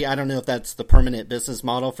for free. I don't know if that's the permanent business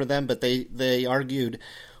model for them, but they argued,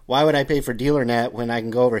 why would I pay for DealerNet when I can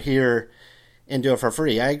go over here and do it for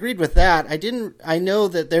free? I agreed with that. I know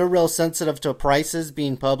that they're real sensitive to prices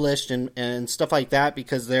being published and stuff like that,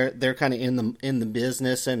 because they're kind of in the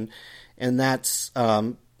business, and that's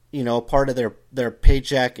part of their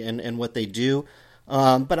paycheck and what they do.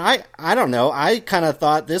 But I don't know. I kind of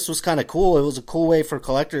thought this was kind of cool. It was a cool way for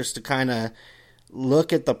collectors to kind of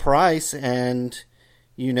look at the price, and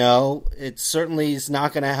it certainly is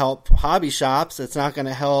not going to help hobby shops. It's not going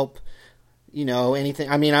to help anything.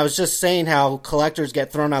 I mean, I was just saying how collectors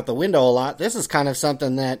get thrown out the window a lot. This is kind of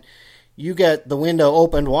something that you get the window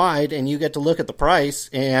opened wide, and you get to look at the price,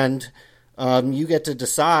 and you get to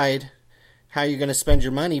decide how you're going to spend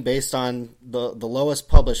your money based on the lowest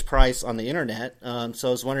published price on the internet. So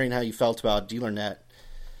I was wondering how you felt about DealerNet.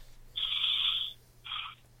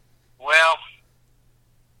 Well,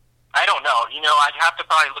 I don't know. I'd have to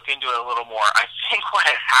probably look into it a little more. I think what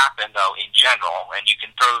has happened, though, in general, and you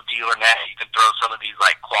can throw DealerNet, you can throw some of these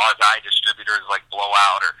quasi-distributors like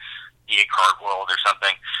Blowout or EA Card World or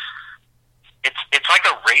something. It's like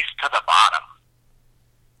a race to the bottom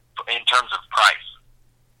in terms of price.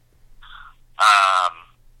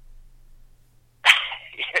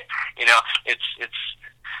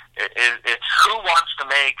 It's who wants to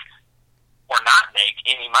make or not make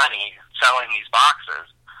any money selling these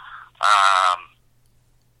boxes.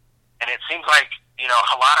 And it seems like,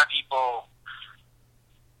 a lot of people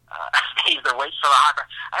either wait for the hot.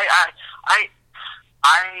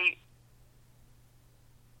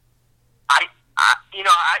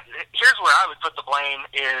 Here's where I would put the blame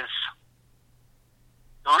is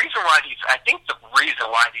the reason why these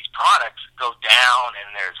products go down and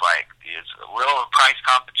there's a real price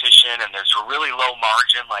competition and there's a really low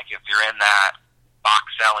margin, like if you're in that box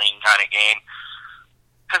selling kind of game,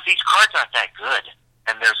 because these cards aren't that good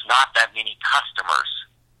and there's not that many customers.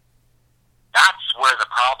 That's where the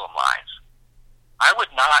problem lies. I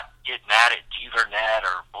would not get mad at DealerNet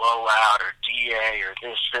or Blowout or DA or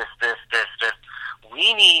this.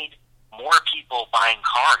 We need more people buying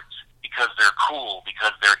cards because they're cool,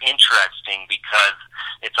 because they're interesting, because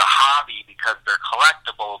it's a hobby, because they're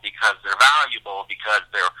collectible, because they're valuable, because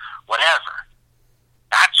they're whatever.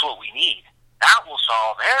 That's what we need. That will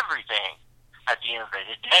solve everything at the end of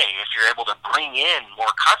the day if you're able to bring in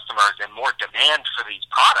more customers and more demand for these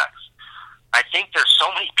products. I think there's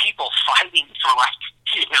so many people fighting for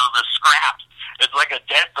the scraps. It's like a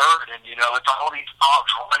dead bird, and it's all these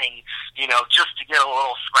dogs running, just to get a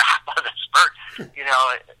little scrap out of this bird.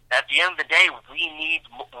 At the end of the day, we need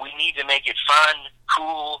to make it fun,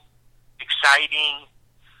 cool, exciting,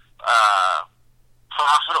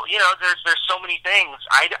 profitable. There's so many things.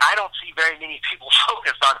 I don't see very many people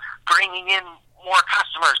focused on bringing in more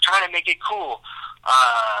customers, trying to make it cool.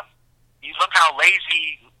 You look how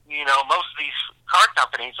lazy most of these card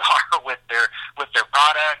companies are with their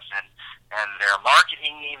products and their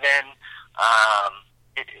marketing even.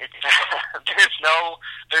 There's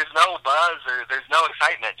no buzz or there's no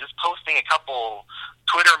excitement. Just posting a couple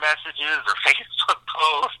Twitter messages or Facebook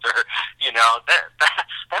posts or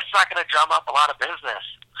that's not going to drum up a lot of business.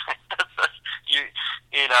 You're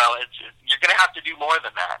going to have to do more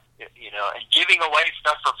than that. And giving away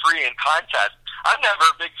stuff for free in contests. I'm never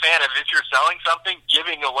a big fan of, if you're selling something,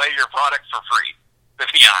 giving away your product for free, to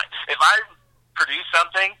be honest. If I produced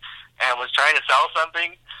something and was trying to sell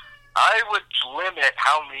something, I would limit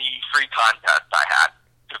how many free contests I had,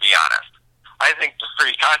 to be honest. I think the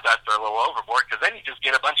free contests are a little overboard, because then you just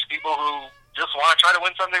get a bunch of people who just want to try to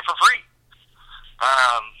win something for free.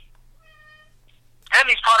 And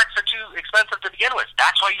these products are too expensive to begin with.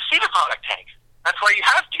 That's why you see the product tank. That's why you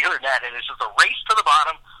have DealerNet, and it's just a race to the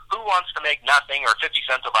bottom. Who wants to make nothing or 50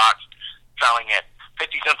 cents a box selling it?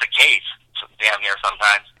 50 cents a case, damn near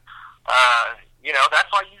sometimes.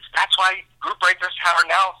 That's why group breakers are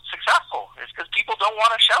now successful. It's because people don't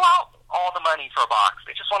want to shell out all the money for a box.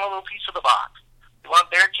 They just want a little piece of the box. They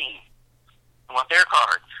want their team. They want their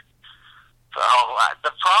cards. So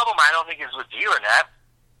the problem, I don't think, is with DealerNet.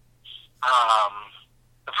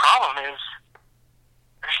 The problem is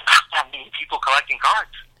there's not that many people collecting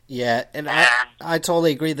cards. Yeah, and I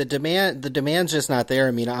totally agree. The demand's just not there.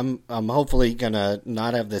 I mean, I'm hopefully gonna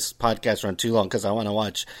not have this podcast run too long because I want to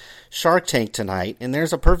watch Shark Tank tonight. And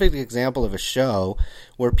there's a perfect example of a show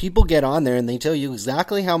where people get on there and they tell you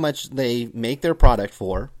exactly how much they make their product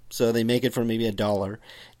for. So they make it for maybe $1,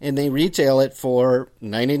 and they retail it for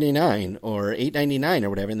 $9.99 or $8.99 or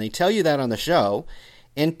whatever. And they tell you that on the show,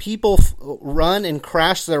 and people run and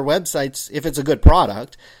crash their websites if it's a good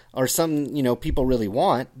product or something people really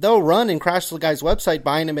want. They'll run and crash the guy's website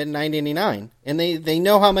buying them at $9.99, and they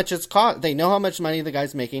know how much it's cost. They know how much money the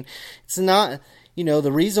guy's making. It's not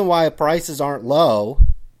the reason why prices aren't low.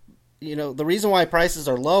 The reason why prices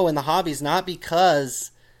are low in the hobby is not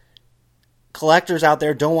because collectors out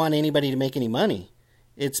there don't want anybody to make any money.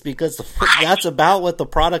 It's because that's about what the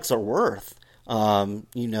products are worth.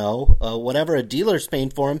 Whatever a dealer's paying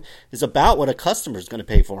for them is about what a customer's going to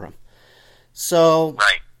pay for them. So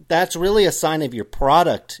that's really a sign of your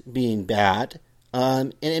product being bad.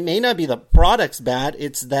 And it may not be the product's bad.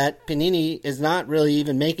 It's that Panini is not really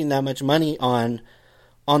even making that much money on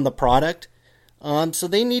the product. So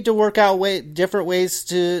they need to work out different ways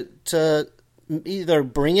to either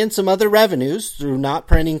bring in some other revenues through not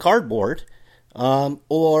printing cardboard,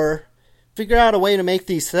 or figure out a way to make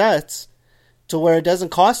these sets to where it doesn't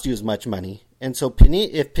cost you as much money. And so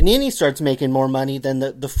if Panini starts making more money, then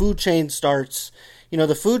the food chain starts,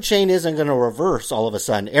 the food chain isn't going to reverse all of a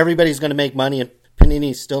sudden. Everybody's going to make money and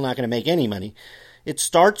Panini's still not going to make any money. It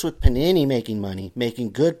starts with Panini making money,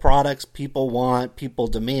 making good products people want, people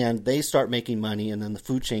demand. They start making money, and then the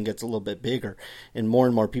food chain gets a little bit bigger, and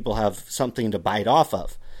more people have something to bite off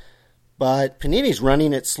of. But Panini's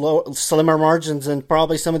running at slimmer margins than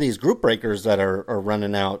probably some of these group breakers that are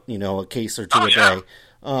running out, a case or two a day.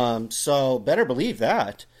 So better believe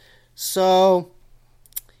that. So,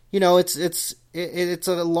 it's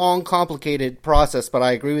a long, complicated process, but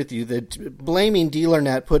I agree with you that blaming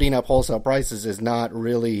DealerNet putting up wholesale prices is not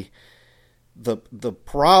really the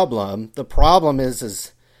problem. The problem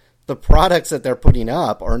is the products that they're putting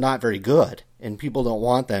up are not very good, and people don't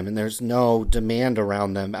want them, and there's no demand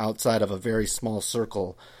around them outside of a very small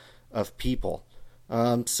circle of people.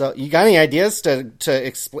 So you got any ideas to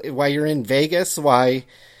explain why you're in Vegas? Why,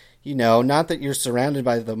 not that you're surrounded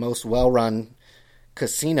by the most well-run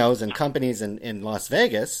casinos and companies in Las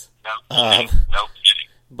Vegas. No.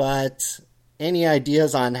 But any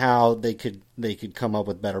ideas on how they could come up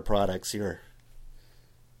with better products here?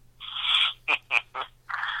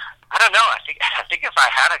 I don't know. I think if I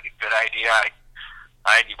had a good idea,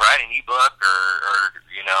 I'd write an ebook or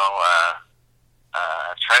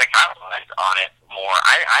try to capitalize on it more.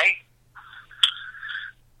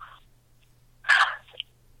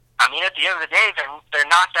 I mean, at the end of the day, they're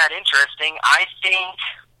not that interesting. I think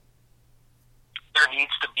there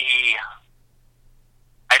needs to be.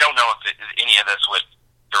 I don't know if any of this would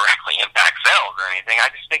directly impact sales or anything. I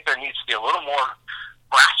just think there needs to be a little more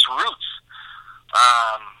grassroots.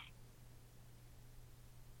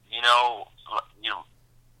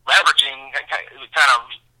 Leveraging kind of.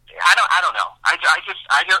 I don't know. I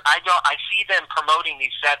see them promoting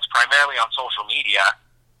these sets primarily on social media,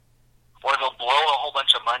 or they'll blow a whole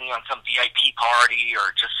bunch of money on some VIP party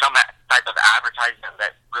or just some type of advertisement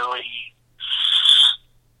that really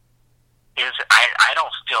is. I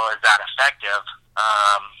don't feel is that effective.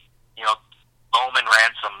 Bowman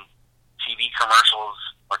ran some TV commercials,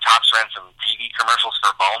 or Topps ran some TV commercials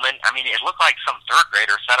for Bowman. I mean, it looked like some third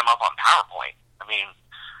grader set them up on PowerPoint. I mean,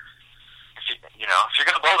 if you're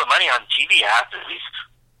going to blow the money on TV ads, at least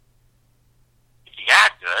make the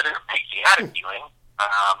ad good or make the ad appealing.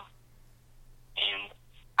 And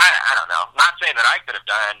I don't know. Not saying that I could have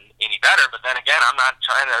done any better, but then again, I'm not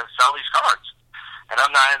trying to sell these cards, and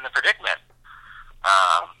I'm not in the predicament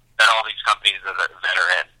that all these companies that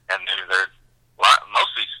are in, and they're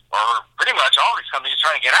most of these, or pretty much all these companies,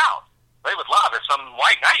 trying to get out. They would love if some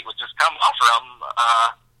white knight would just come offer them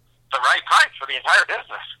the right price for the entire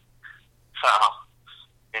business. So,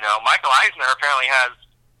 Michael Eisner apparently has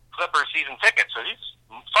Clippers season tickets, so he's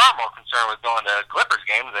far more concerned with going to Clippers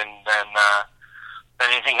games than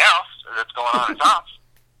anything else that's going on at Topps.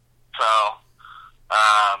 So,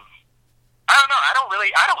 I don't know. I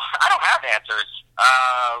don't have answers.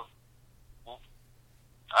 I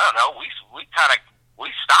don't know. We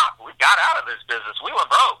stopped. We got out of this business. We went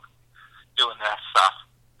broke doing this stuff,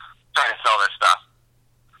 trying to sell this stuff.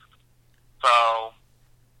 So,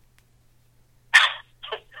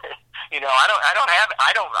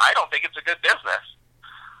 I don't think it's a good business.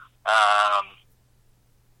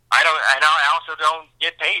 I also don't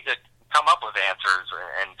get paid to come up with answers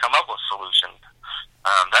and come up with solutions.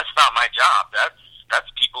 That's not my job.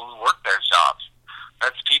 That's people who work their jobs.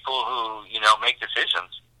 That's people who, make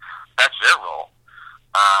decisions. That's their role.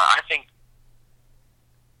 I think,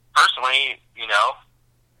 personally, we've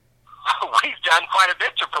done quite a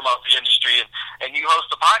bit to promote the industry, and you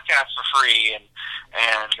host a podcast for free, and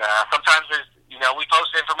sometimes there's, we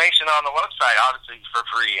post information on the website, obviously for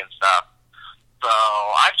free and stuff. So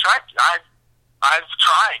I've tried to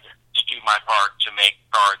do my part to make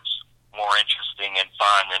cards more interesting and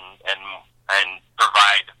fun, and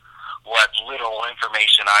provide what little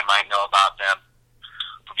information I might know about them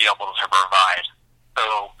to be able to provide.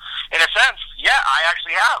 So, in a sense, yeah, I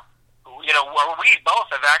actually have. We both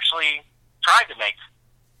have actually tried to make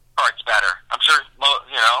cards better. I'm sure,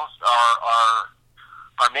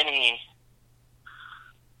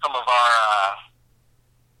 some of our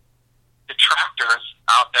detractors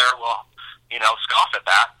out there will, scoff at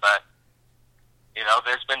that, but,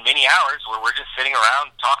 there's been many hours where we're just sitting around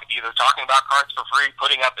either talking about cards for free,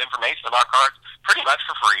 putting up information about cards pretty much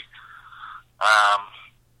for free.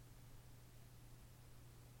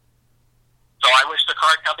 So I wish the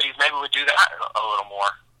card companies maybe would do that a little more.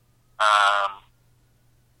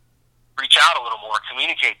 Reach out a little more,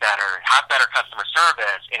 communicate better, have better customer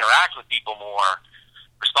service, interact with people more,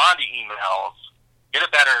 respond to emails, get a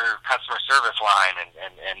better customer service line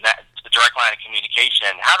and that the direct line of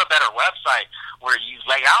communication, have a better website where you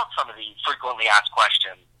lay out some of these frequently asked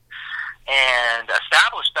questions, and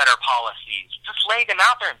establish better policies. Just lay them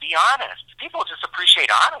out there and be honest. People just appreciate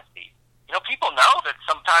honesty. People know that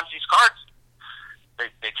sometimes these cards,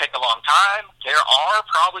 they take a long time. There are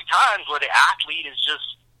probably times where the athlete is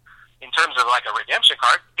just, in terms of like a redemption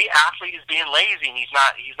card, the athlete is being lazy and he's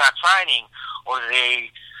not signing, or they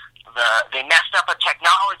messed up a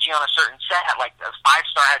technology on a certain set, like the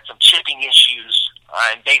 5-star had some chipping issues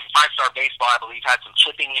and Five-Star Baseball, I believe, had some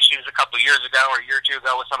chipping issues a couple years ago or a year or two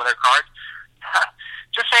ago with some of their cards.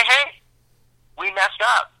 Just say, hey, we messed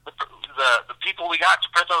up. The people we got to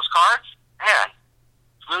print those cards, man,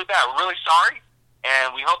 it's really bad. We're really sorry,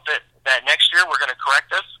 and we hope that next year we're going to correct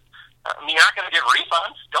this. I mean, you're not going to give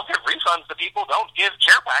refunds. Don't give refunds to people. Don't give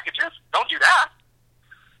care packages. Don't do that.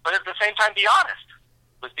 But at the same time, be honest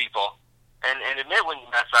with people and admit when you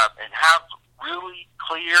mess up and have really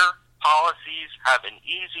clear policies, have an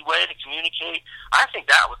easy way to communicate. I think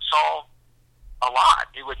that would solve a lot.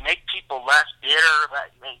 It would make people less bitter,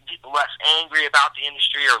 make people less angry about the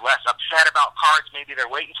industry or less upset about cards maybe they're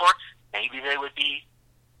waiting for. Maybe they would be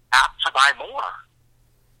apt to buy more.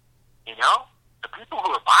 You know? The people who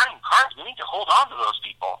are buying cards, we need to hold on to those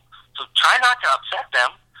people. So try not to upset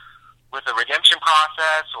them with a redemption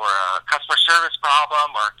process or a customer service problem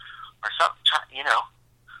or something, you know.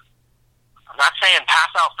 I'm not saying pass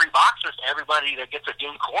out free boxes to everybody that gets a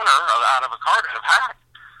ding corner out of a card in a pack,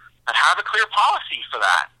 but have a clear policy for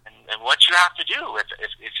that and what you have to do.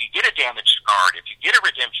 If you get a damaged card, if you get a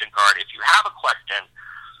redemption card, if you have a question,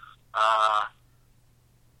 I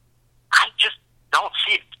just don't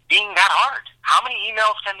see it being that hard. How many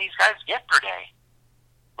emails can these guys get per day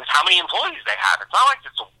with how many employees they have? It's not like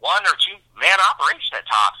it's a 1 or 2 man operation at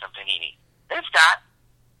Topps and Panini. They've got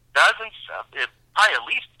dozens, probably at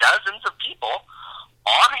least dozens of people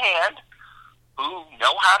on hand who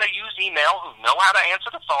know how to use email, who know how to answer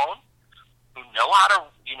the phone, who know how to,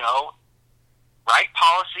 you know, write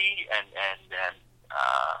policy and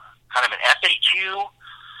kind of an FAQ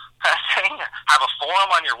kind of thing. Have a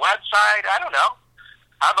forum on your website. I don't know.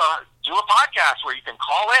 Do a podcast where you can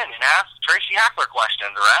call in and ask Tracy Hackler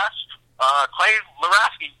questions or ask Clay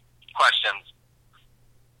Laraski questions.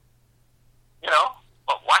 You know,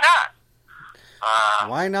 but why not?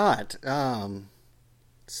 Why not?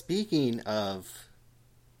 Speaking of,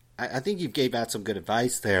 I think you gave out some good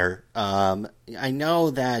advice there. I know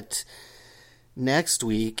that next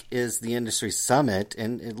week is the industry summit,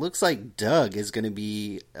 and it looks like Doug is going to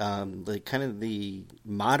be the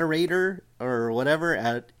moderator or whatever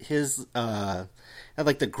at his at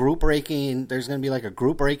like the group breaking. There's going to be like a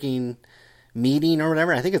group breaking meeting or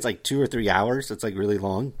whatever. I think it's like 2 or 3 hours. It's like really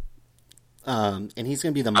long, and he's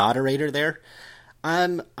going to be the moderator there.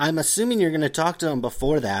 I'm assuming you're going to talk to him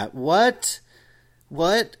before that. What?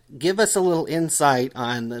 Give us a little insight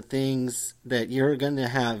on the things that you're going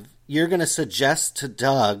to suggest to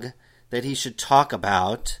Doug that he should talk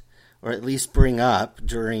about or at least bring up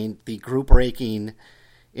during the Group Breaking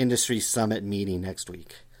Industry Summit meeting next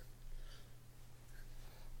week.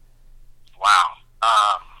 Wow.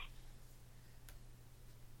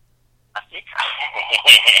 I think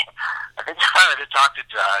if I were to talk to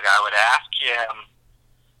Doug, I would ask him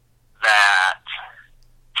that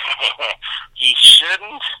he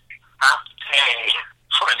shouldn't have to pay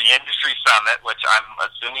for the industry summit, which I'm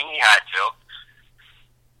assuming he had to,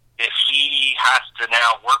 if he has to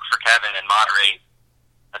now work for Kevin and moderate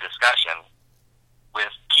a discussion with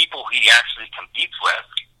people he actually competes with.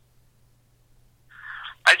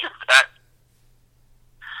 I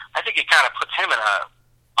think it kind of puts him in a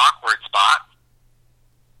awkward spot.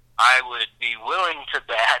 I would be willing to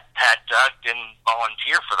bet that Doug didn't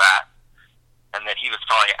volunteer for that, and that he was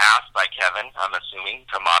probably asked by Kevin, I'm assuming,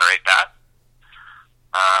 to moderate that.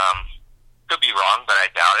 Could be wrong, but I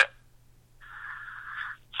doubt it.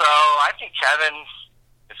 So I think Kevin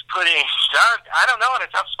is putting Doug, I don't know, in a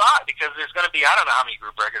tough spot because there's going to be, I don't know how many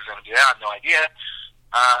group breakers are going to be there. I have no idea.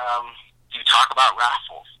 Do you talk about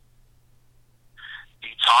raffles? Do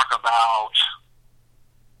you talk about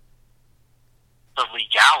the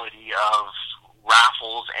legality of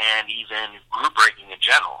raffles and even group breaking in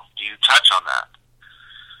general? Do you touch on that?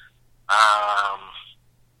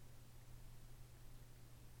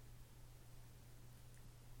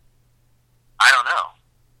 I don't know.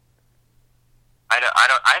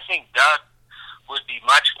 I think Doug would be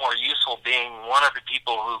much more useful being one of the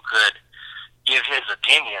people who could give his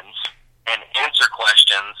opinions and answer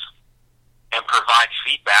questions and provide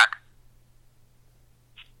feedback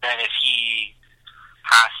than if he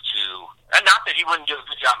has to, and not that he wouldn't do a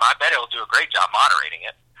good job. I bet he'll do a great job moderating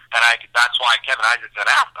it, and that's why Kevin Isaacson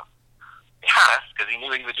asked him. Yeah, because he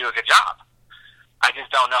knew he would do a good job. I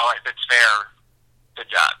just don't know if it's fair to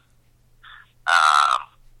Doug,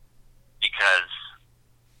 because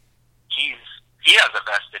he has a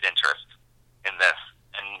vested interest in this,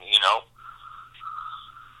 and you know.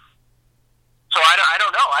 So I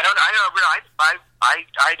don't know. I don't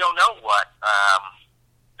know what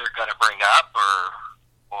they're going to bring up or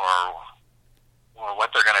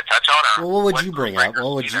what they're going to touch on. Or well, what would you bring up?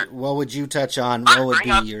 What would you touch on? What would be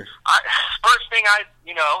your? first thing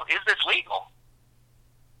is this legal?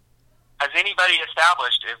 Has anybody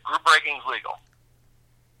established if group breaking is legal?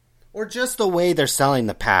 Or just the way they're selling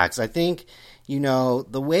the packs. I think,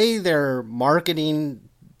 the way they're marketing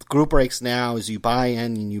group breaks now is you buy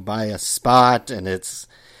in and you buy a spot, and it's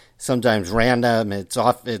sometimes random. It's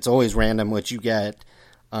always random what you get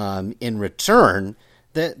in return.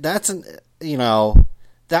 That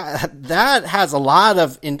has a lot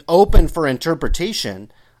of open for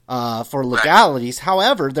interpretation for legalities. Right.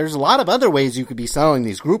 However, there's a lot of other ways you could be selling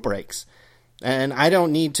these group breaks, and I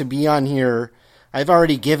don't need to be on here. I've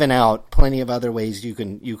already given out plenty of other ways you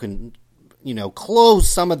can close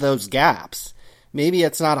some of those gaps. Maybe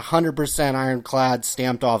it's not 100% ironclad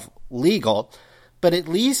stamped off legal, but at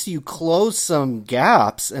least you close some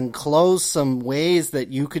gaps and close some ways that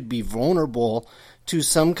you could be vulnerable to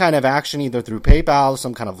some kind of action, either through PayPal,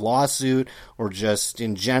 some kind of lawsuit, or just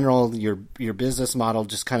in general your business model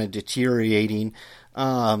just kind of deteriorating.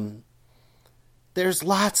 There's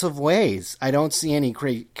lots of ways. I don't see any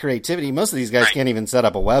creativity. Most of these guys can't even set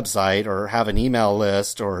up a website or have an email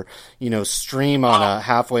list or, stream on a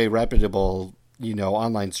halfway reputable,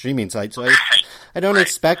 online streaming site. So I don't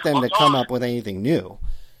expect them to come up with anything new.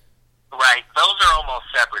 Right. Those are almost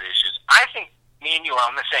separate issues. I think me and you are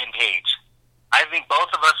on the same page. I think both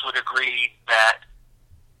of us would agree that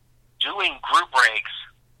doing group breaks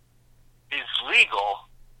is legal,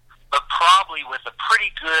 but probably with a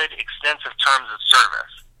pretty good extensive terms of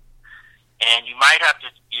service. And you might have to,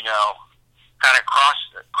 kind of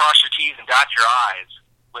cross your T's and dot your I's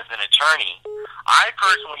with an attorney. I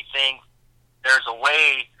personally think there's a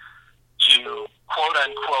way to, quote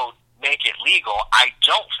unquote, make it legal. I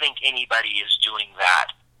don't think anybody is doing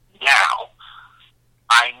that now.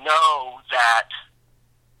 I know that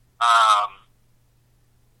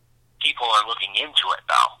people are looking into it,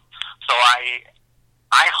 though. So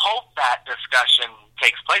I hope that discussion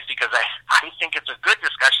takes place, because I think it's a good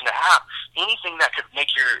discussion to have. Anything that could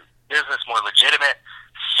make your business more legitimate,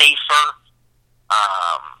 safer,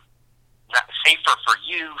 safer for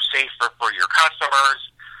you, safer for your customers,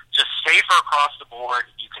 just safer across the board.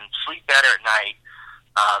 You can sleep better at night.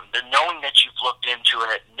 The knowing that you've looked into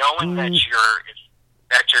it, knowing that you're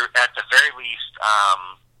at the very least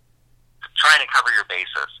trying to cover your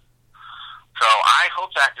bases. So I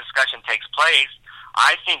hope that discussion takes place.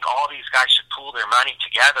 I think all these guys should pool their money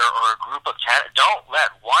together, or a group of 10. Don't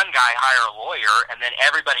let one guy hire a lawyer and then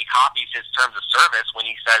everybody copies his terms of service when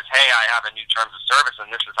he says, hey, I have a new terms of service and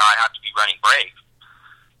this is how I have to be running breaks.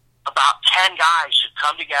 About 10 guys should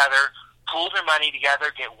come together, pool their money together,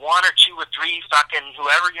 get one or two or three fucking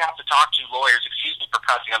whoever you have to talk to, lawyers. Excuse me for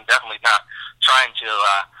cussing. I'm definitely not trying to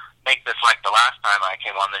make this like the last time I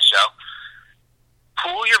came on this show.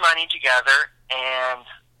 Pool your money together and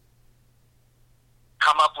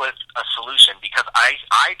come up with a solution, because I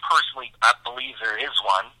personally believe there is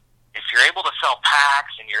one. If you're able to sell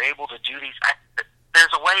packs and you're able to do these, there's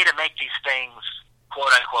a way to make these things quote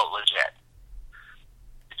unquote legit.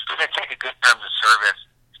 It's going to take a good terms of service.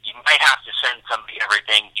 You might have to send somebody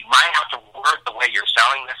everything. You might have to word the way you're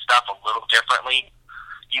selling this stuff a little differently.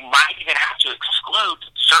 You might even have to exclude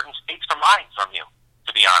certain states from buying from you,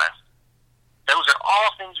 to be honest. Those are all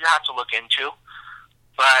things you have to look into.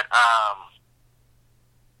 But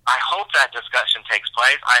I hope that discussion takes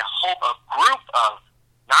place. I hope a group of,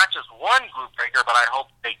 not just one group breaker, but I hope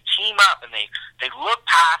they team up and they look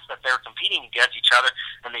past that they're competing against each other,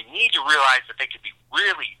 and they need to realize that they could be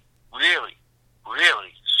really, really,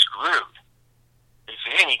 really screwed if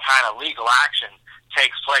any kind of legal action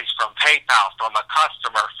takes place from PayPal, from a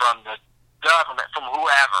customer, from the government, from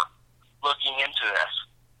whoever looking into this.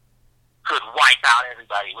 Could wipe out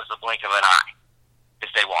everybody with a blink of an eye if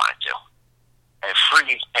they wanted to. And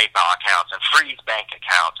freeze PayPal accounts and freeze bank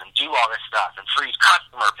accounts and do all this stuff and freeze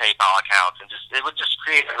customer PayPal accounts, and it would just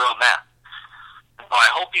create a real mess. And so I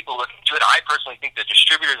hope people look into it. I personally think the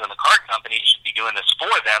distributors and the card companies should be doing this for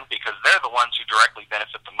them, because they're the ones who directly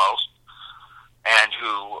benefit the most and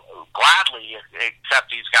who gladly accept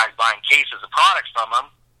these guys buying cases of products from them,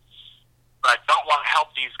 but don't want to help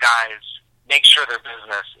these guys make sure their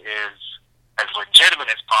business is as legitimate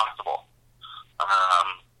as possible.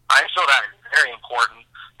 I feel that is very important.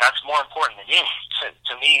 That's more important than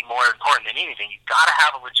to me, more important than anything. You've got to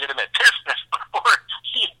have a legitimate business before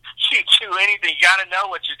you do anything. You got to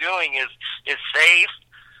know what you're doing is safe,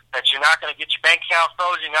 that you're not going to get your bank account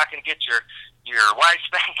frozen, you're not going to get your wife's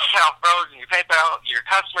bank account frozen, your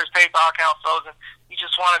customer's PayPal account frozen. You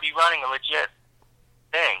just want to be running a legit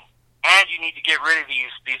thing. And you need to get rid of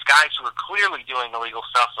these guys who are clearly doing illegal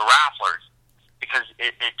stuff, the rafflers, because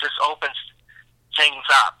it just opens things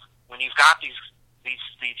up. When you've got these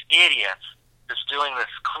these idiots just doing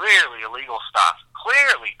this clearly illegal stuff.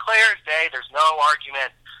 Clearly, clear as day. There's no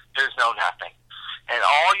argument. There's no nothing. And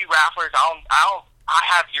all you rafflers, I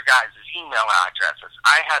have your guys' email addresses.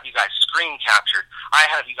 I have you guys screen captured. I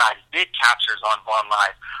have you guys bid captures on One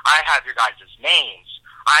Live. I have your guys' names.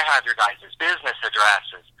 I have your guys' business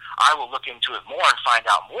addresses. I will look into it more and find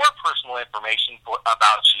out more personal information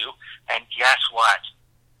about you. And guess what?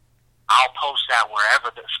 I'll post that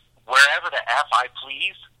wherever the F I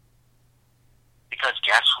please. Because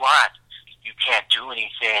guess what? You can't do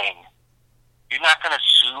anything. You're not going to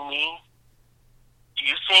sue me. Do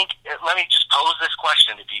you think, let me just pose this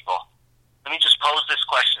question to people.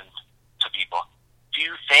 Do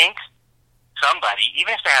you think somebody,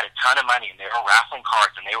 even if they had a ton of money and they were raffling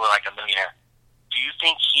cards and they were like a millionaire, do you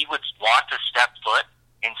think he would want to step foot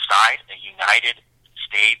inside a United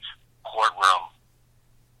States courtroom?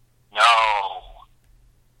 No.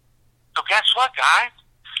 So guess what, guys?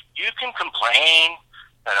 You can complain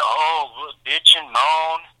that, bitch and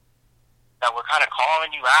moan, that we're kind of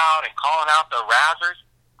calling you out and calling out the razzers.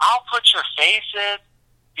 I'll put your faces,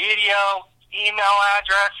 video, email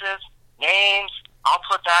addresses, names. I'll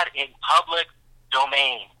put that in public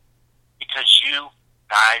domain because you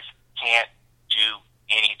guys can't do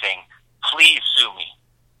anything. Please sue me.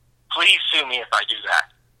 Please sue me if I do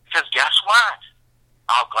that. Because guess what?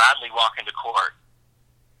 I'll gladly walk into court.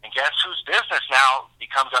 And guess whose business now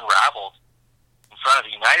becomes unraveled in front of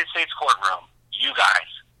the United States courtroom? You guys.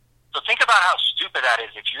 So think about how stupid that is.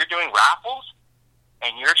 If you're doing raffles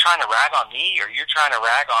and you're trying to rag on me or you're trying to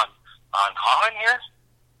rag on Colin here,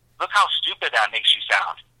 look how stupid that makes you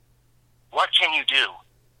sound. What can you do?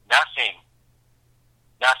 Nothing.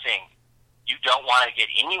 Nothing. You don't want to get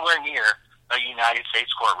anywhere near a United States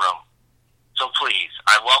courtroom. So please,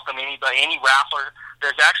 I welcome anybody, any raffler.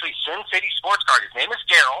 There's actually Sin City Sports Card. His name is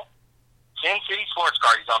Daryl. Sin City Sports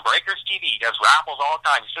Card. He's on Breakers TV. He does raffles all the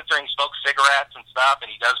time. He sits there and he smokes cigarettes and stuff, and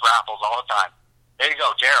he does raffles all the time. There you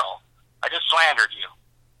go, Daryl. I just slandered you.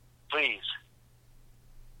 Please,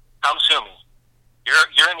 come sue me.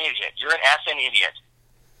 You're an idiot. You're an effing idiot.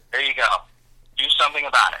 There you go. Do something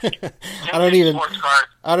about it. I don't even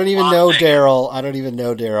know Daryl. I don't even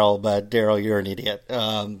know Daryl, but Daryl, you're an idiot.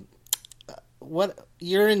 What?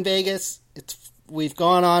 You're in Vegas. We've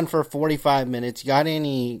gone on for 45 minutes. You got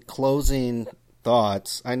any closing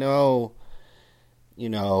thoughts? I know,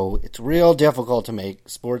 it's real difficult to make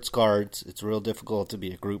sports cards. It's real difficult to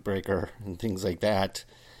be a group breaker and things like that.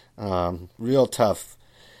 Real tough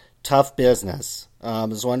business. I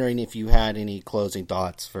was wondering if you had any closing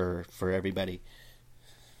thoughts for everybody.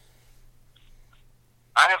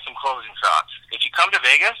 I have some closing thoughts. If you come to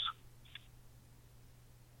Vegas,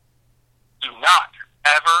 do not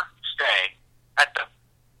ever stay. At the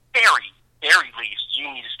very, very least, you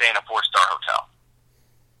need to stay in a 4-star hotel.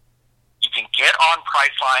 You can get on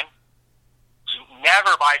Priceline. You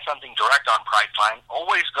never buy something direct on Priceline.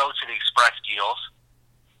 Always go to the express deals.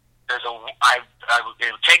 It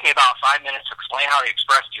would take me about 5 minutes to explain how the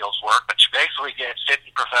express deals work, but you basically get 50%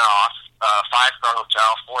 off a 5-star hotel,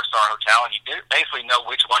 4-star hotel, and you basically know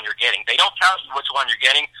which one you're getting. They don't tell you which one you're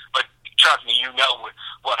getting, but trust me, you know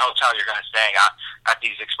what hotel you're going to stay at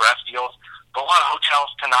these express deals. Go on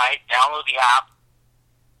Hotels Tonight, download the app.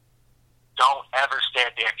 Don't ever stay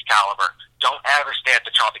at the Excalibur. Don't ever stay at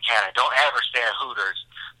the Tropicana. Don't ever stay at Hooters.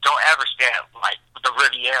 Don't ever stay at, the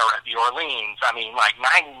Riviera, the Orleans. I mean, 99%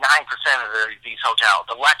 of these hotels.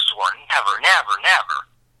 The Luxor, never.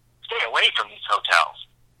 Stay away from these hotels.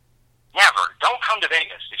 Never. Don't come to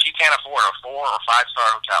Vegas if you can't afford a 4 or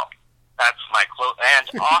 5-star hotel. That's my quote.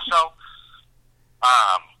 And also,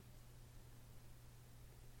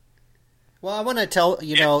 well, I want to tell,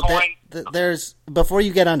 that there's, before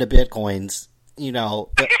you get onto Bitcoins,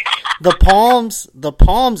 the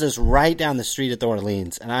Palms is right down the street at the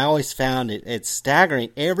Orleans. And I always found it's staggering.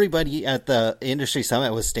 Everybody at the industry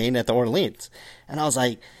summit was staying at the Orleans. And I was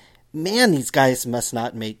like, man, these guys must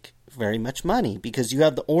not make very much money because you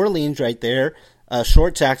have the Orleans right there, a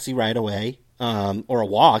short taxi right away. Or a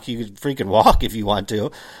walk. You could freaking walk if you want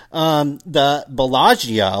to. The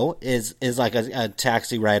Bellagio is like a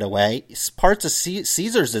taxi right away. Parts of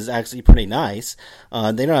Caesars is actually pretty nice.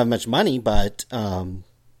 They don't have much money, but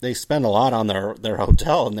they spend a lot on their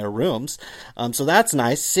hotel and their rooms. So that's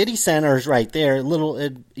nice. City Center is right there.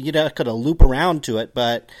 You could loop around to it,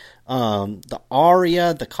 but the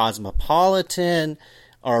Aria, the Cosmopolitan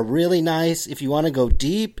are really nice. If you want to go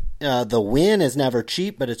deep, the Wynn is never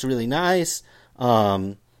cheap, but it's really nice.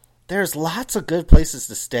 There's lots of good places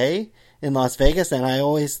to stay in Las Vegas, and I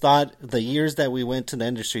always thought the years that we went to the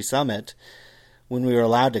industry summit, when we were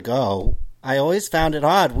allowed to go, I always found it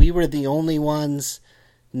odd. We were the only ones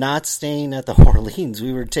not staying at the Orleans.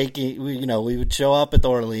 We would show up at the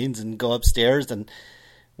Orleans and go upstairs, and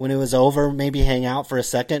when it was over, maybe hang out for a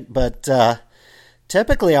second. But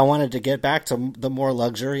typically, I wanted to get back to the more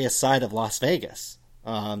luxurious side of Las Vegas.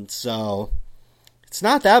 So it's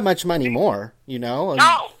not that much money more, No,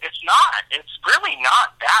 it's not. It's really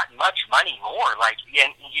not that much money more. Like,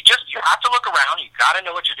 and you have to look around. You got to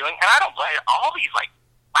know what you're doing. And I don't blame all these like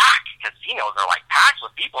whack casinos are like packed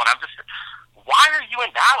with people, and I'm just, why are you in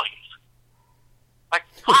Bally's? Like,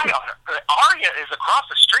 why? Aria is across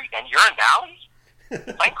the street, and you're in Bally's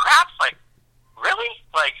playing craps. Like, really?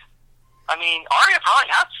 Like, I mean, Aria probably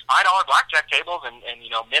has $5 blackjack tables and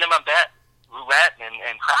minimum bet roulette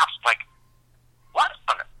and craps. Like, what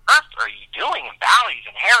on earth are you doing in Bally's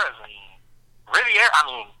and Harrah's and Riviera? I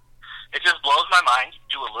mean, it just blows my mind.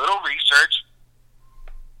 Do a little research.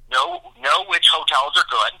 Know which hotels are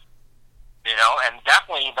good, and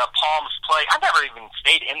definitely the Palms Place. I've never even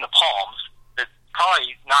stayed in the Palms.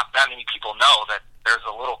 Probably not that many people know that there's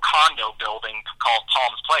a little condo building called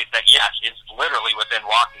Palms Place that, yes, is literally within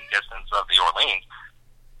walking distance of the Orleans,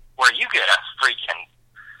 where you get a freaking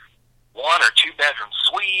 1 or 2 bedroom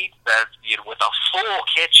suite that with a full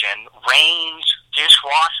kitchen, range,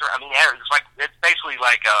 dishwasher. I mean, it's basically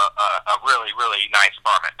like a really, really nice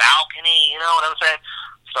apartment. Balcony, you know what I'm saying?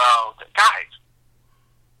 So, guys,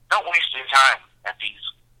 don't waste your time at these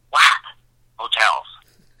whack hotels.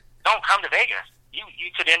 Don't come to Vegas. You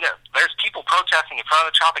could end up, there's people protesting in front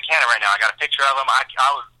of the Tropicana right now. I got a picture of them. I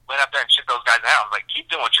went up there and shook those guys out. I was like, keep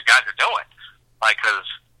doing what you guys are doing. Like, because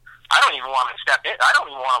I don't even want to step in. I don't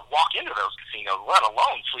even want to walk into those casinos, let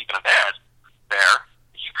alone sleep in a bed there.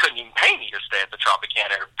 You couldn't even pay me to stay at the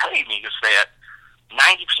Tropicana or pay me to stay at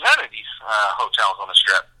 90% of these hotels on the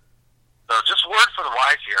Strip. So just word for the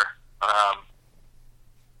wise here.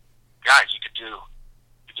 Guys, you could do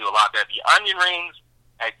a lot better. The onion rings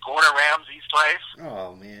at Gordon Ramsay's place.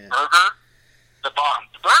 Oh, man. Burger, the bomb.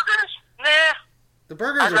 The burgers, nah. The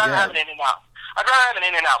burgers I'd are rather good. have an In-N-Out. I'd rather have an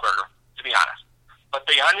In-N-Out burger, to be honest. But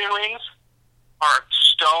the onion rings are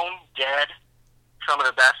stone dead. Some of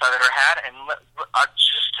the best I've ever had. And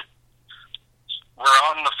we're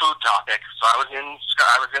on the food topic. So I was in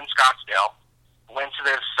Scottsdale. Went to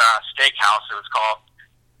this steakhouse. It was called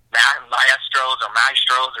Maestros or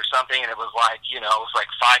something, and it was like, it was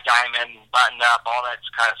like 5 diamond, buttoned up, all that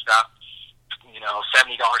kind of stuff.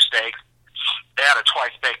 $70 steak. They had a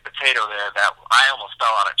twice baked potato there that I almost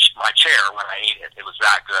fell out of my chair when I ate it. It was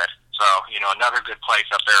that good. So, another good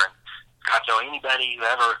place up there in Scottsdale. Anybody who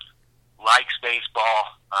ever likes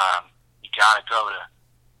baseball, you got to go to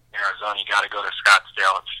Arizona. You got to go to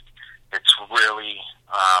Scottsdale. It's really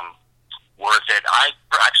worth it. I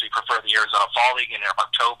actually prefer the Arizona Fall League in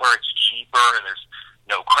October. It's cheaper. There's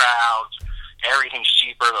no crowds. Everything's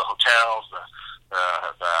cheaper. The hotels, the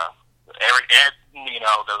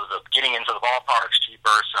getting into the ballpark's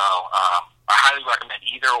cheaper. So I highly recommend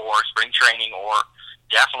either or spring training or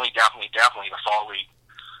definitely the Fall League.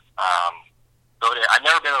 I've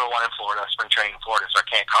never been to the one in Florida, spring training in Florida, so I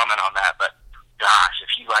can't comment on that. But gosh,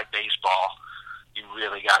 if you like baseball, you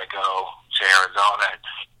really got to go to Arizona.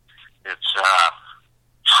 It's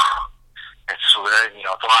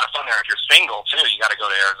a lot of fun there. If you're single too, you got to go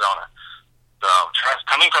to Arizona. So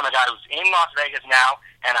coming from a guy who's in Las Vegas now,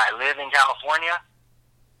 and I live in California,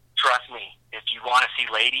 trust me, if you want to see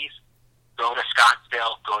ladies, go to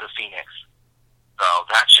Scottsdale, go to Phoenix. So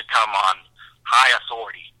that should come on high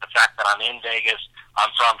authority. The fact that I'm in Vegas, I'm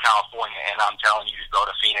from California, and I'm telling you to go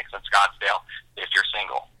to Phoenix and Scottsdale if you're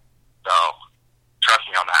single. So trust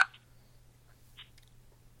me on that.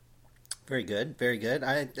 Very good, very good.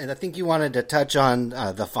 I think you wanted to touch on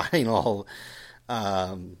the final,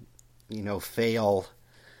 fail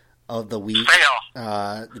of the week.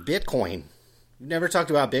 Bitcoin. We've never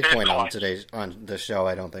talked about Bitcoin on the show,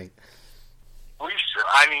 I don't think.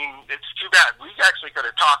 It's too bad. We actually could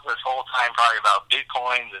have talked this whole time probably about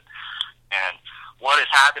Bitcoins and what has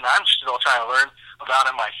happened. I'm still trying to learn about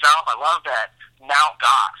it myself. I love that Mt.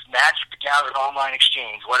 Gox, Magic the Gathering Online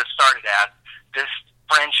Exchange, what it started as, this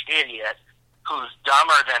French idiot who's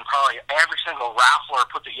dumber than probably every single raffler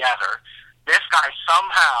put together. This guy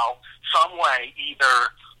somehow, some way,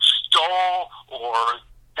 either stole or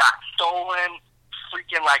got stolen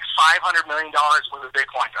freaking like $500 million worth of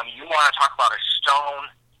Bitcoins. I mean, you want to talk about a stone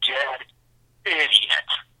dead idiot.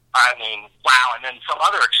 I mean, wow. And then some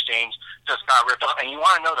other exchange just got ripped up. And you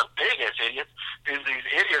want to know the biggest idiot is these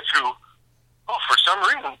idiots who, for some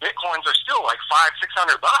reason, Bitcoins are still like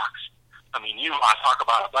 $500-600. I mean, you want to talk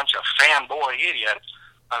about a bunch of fanboy idiots.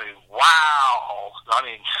 I mean, wow. I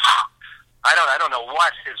mean, I don't know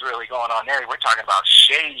what is really going on there. We're talking about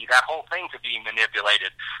shady. That whole thing could be manipulated.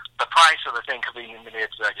 The price of the thing could be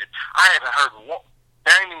manipulated. I haven't heard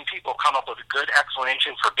very many people come up with a good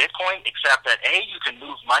explanation for Bitcoin, except that A, you can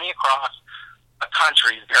move money across a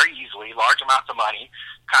country very easily, large amounts of money,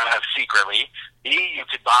 kind of secretly. B, you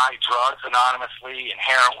could buy drugs anonymously and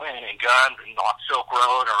heroin and guns and on Silk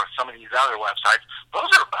Road or some of these other websites. Those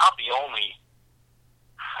are about the only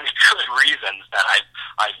good reasons that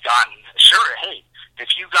I've gotten. Sure, hey, if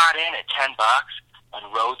you got in at $10 and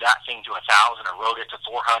rode that thing to 1,000 or rode it to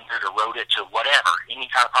 400 or rode it to whatever, any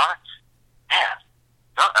kind of product, man,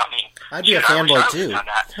 no, I mean, I'd be a fanboy too.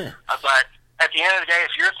 But at the end of the day,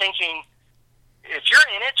 if you're thinking, if you're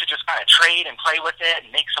in it to just kind of trade and play with it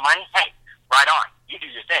and make some money, hey, right on, you do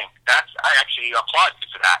your thing. I actually applaud you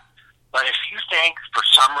for that. But if you think for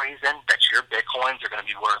some reason that your Bitcoins are going to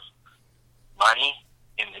be worth money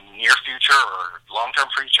in the near future or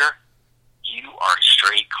long-term future, you are a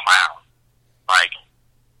straight clown. Like,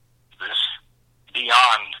 this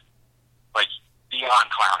beyond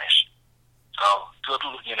clownish. So,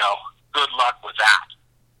 good luck with that.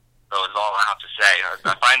 So is all I have to say.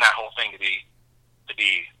 I find that whole thing to be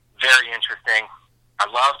very interesting. I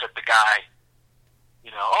love that the guy,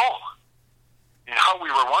 we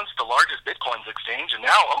were once the largest Bitcoins exchange, and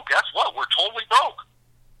now, guess what? We're totally broke.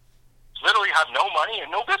 Literally have no money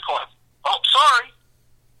and no Bitcoin. Oh, sorry,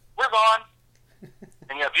 we're gone.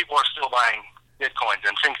 And yet people are still buying Bitcoins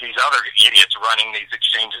and think these other idiots running these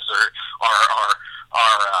exchanges are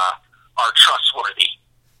trustworthy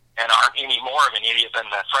and aren't any more of an idiot than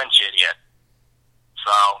the French idiot.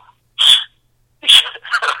 So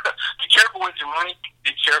be careful with your money.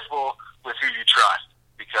 Be careful with who you trust,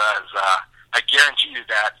 because I guarantee you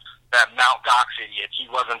that Mt. Gox idiot, he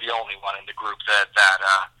wasn't the only one in the group that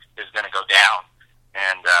is going to go down,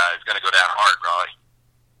 and is going to go down hard, probably.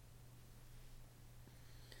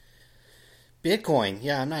 Bitcoin,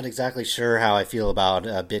 yeah, I'm not exactly sure how I feel about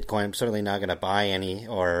Bitcoin. I'm certainly not going to buy any,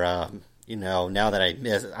 or now that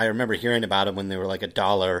I remember hearing about them when they were like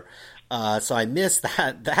 $1. So I missed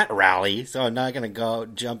that rally, so I'm not going to go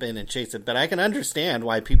jump in and chase it. But I can understand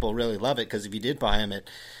why people really love it, because if you did buy them,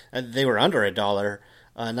 they were under $1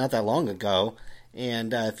 not that long ago.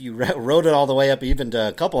 And if you rode it all the way up even to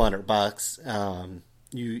a couple $100,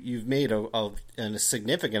 you've made a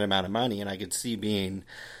significant amount of money, and I could see being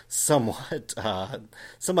somewhat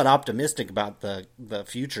optimistic about the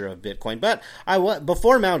future of Bitcoin. But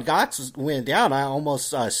before Mt. Gox went down, I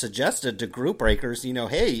almost suggested to group breakers,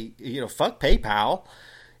 hey, fuck PayPal,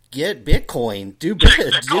 get Bitcoin, do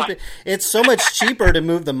it's so much cheaper to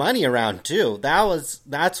move the money around too.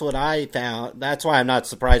 That's what I found. That's why I'm not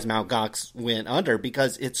surprised Mt. Gox went under,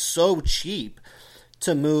 because it's so cheap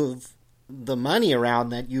to move the money around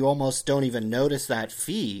that you almost don't even notice that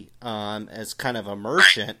fee as kind of a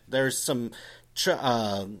merchant. There's some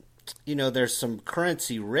there's some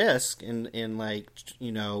currency risk in like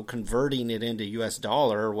converting it into US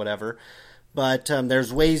dollar or whatever, but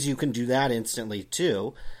there's ways you can do that instantly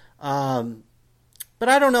too. But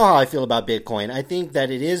I don't know how I feel about Bitcoin. I think that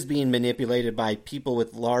it is being manipulated by people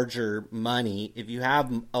with larger money. If you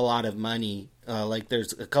have a lot of money, like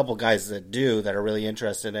there's a couple guys that are really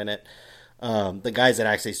interested in it. The guys that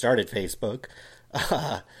actually started Facebook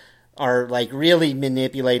are like really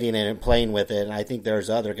manipulating it and playing with it. And I think there's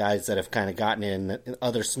other guys that have kind of gotten in,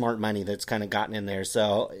 other smart money that's kind of gotten in there.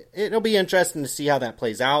 So it'll be interesting to see how that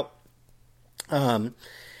plays out.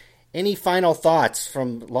 Any final thoughts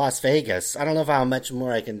from Las Vegas? I don't know how much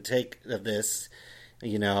more I can take of this.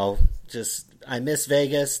 I miss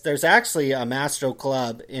Vegas. There's actually a Mastro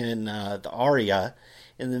Club in the Aria,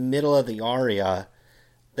 in the middle of the Aria.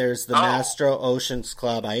 There's the Mastro Oceans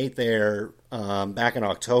Club. I ate there back in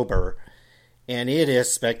October, and it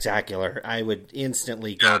is spectacular. I would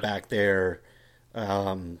instantly go back there,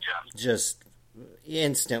 just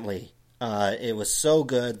instantly. It was so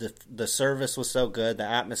good. The service was so good. The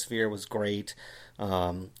atmosphere was great.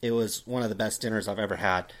 It was one of the best dinners I've ever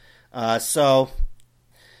had. So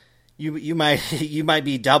you might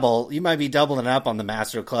be doubling up on the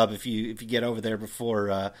Mastro Club if you get over there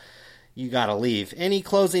before you gotta leave. Any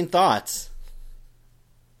closing thoughts?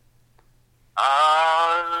 No,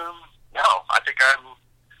 I think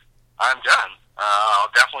I'm done.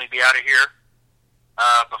 I'll definitely be out of here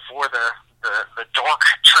before the dork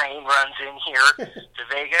train runs in here to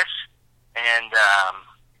Vegas, and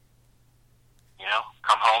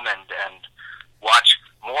come home and watch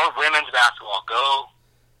more women's basketball. Go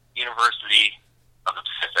University of the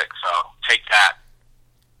Pacific. So take that.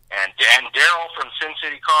 And Daryl from Sin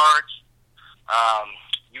City Cards,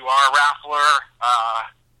 you are a raffler.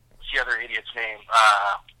 What's the other idiot's name?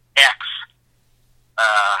 X.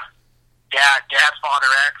 Dad Father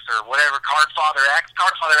X or whatever, Card Father X,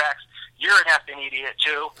 you're an effing idiot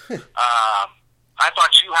too. I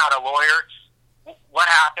thought you had a lawyer. What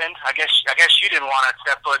happened? I guess you didn't want to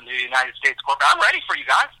step foot into the United States court. I'm ready for you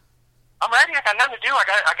guys. I'm ready. I got nothing to do. I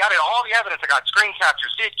got all the evidence. I got screen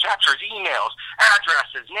captures, vid captures, emails,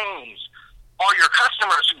 addresses, names. All your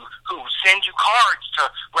customers who send you cards to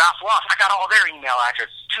raffle off. I got all their email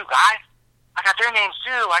addresses too, guys. I got their names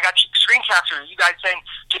too. I got you screen captures. You guys saying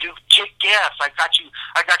to do kit gifts. I got you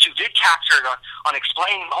vid captured on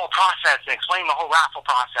explaining the whole process and explaining the whole raffle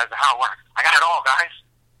process and how it works. I got it all, guys.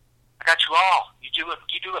 I got you all. You do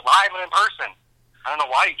it live and in person. I don't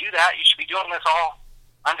know why you do that. You should be doing this all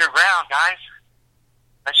underground, guys.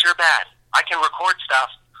 That's your bad. I can record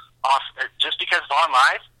stuff off just because it's on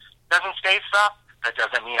live. Doesn't save stuff. That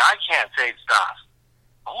doesn't mean I can't save stuff.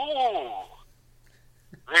 Oh.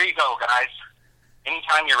 There you go, guys.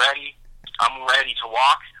 Anytime you're ready, I'm ready to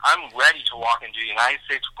walk. I'm ready to walk into the United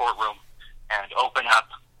States courtroom and open up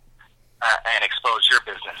and expose your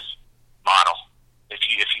business model. If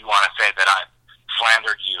you want to say that I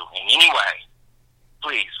slandered you in any way,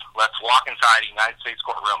 please, let's walk inside the United States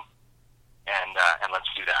courtroom and let's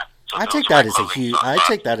do that. So I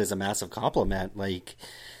take that as a massive compliment. Like,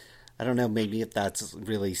 I don't know, maybe if that's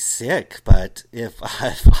really sick, but if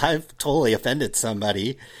I've totally offended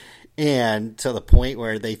somebody and to the point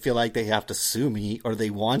where they feel like they have to sue me or they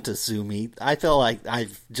want to sue me, I feel like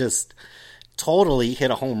I've just totally hit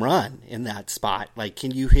a home run in that spot. Like,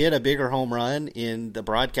 can you hit a bigger home run in the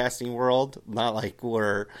broadcasting world? Not like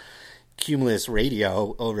we're Cumulus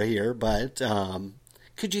Radio over here, but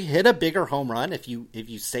could you hit a bigger home run if you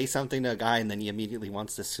say something to a guy and then he immediately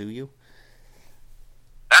wants to sue you?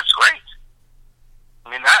 That's great.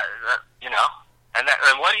 I mean, that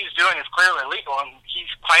and what he's doing is clearly illegal, and he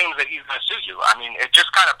claims that he's going to sue you. I mean, it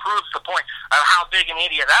just kind of proves the point of how big an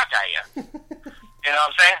idiot that guy is. You know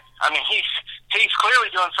what I'm saying? I mean, he's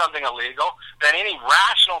clearly doing something illegal that any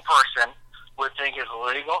rational person would think is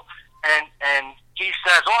illegal, and he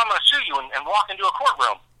says, "Oh, I'm going to sue you," and walk into a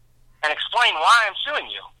courtroom and explain why I'm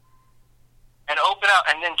suing you, and open up,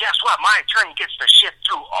 and then guess what? My attorney gets to shit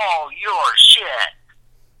through all your shit.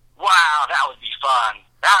 Wow, that would be fun.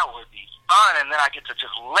 That would be fun, and then I get to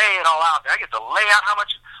just lay it all out there. I get to lay out how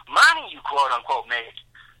much money you quote-unquote make.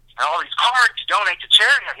 And all these cards to donate to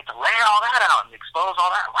charity, I get to lay all that out and expose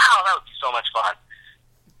all that. Wow, that would be so much fun.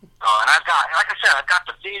 And I've got, like I said, I've got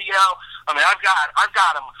the video. I mean, I've got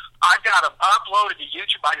them uploaded to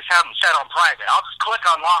YouTube. I just have them set on private. I'll just click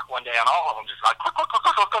unlock one day on all of them. Just like, click, click, click,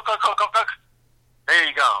 click, click, click, click, click, click. There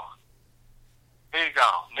you go. Here you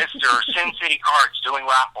go. Mr. Sin City Cards doing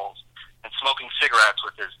raffles and smoking cigarettes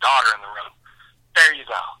with his daughter in the room. There you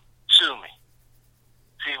go. Sue me.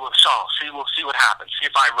 See what happens. See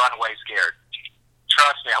if I run away scared.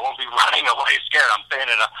 Trust me, I won't be running away scared. I'm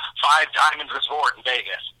staying in a 5-diamond resort in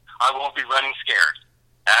Vegas. I won't be running scared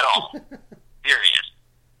at all. Period.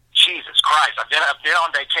 Jesus Christ. I've been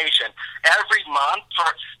on vacation every month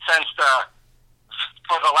for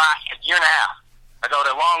the last year and a half. I go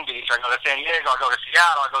to Long Beach, I go to San Diego, I go to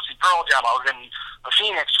Seattle, I go see Pearl Jam. I was in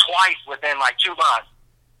Phoenix twice within like 2 months.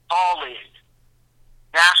 Fall League,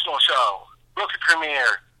 National Show, Rookie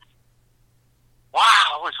Premiere. Wow,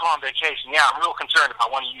 I always go on vacation. Yeah, I'm real concerned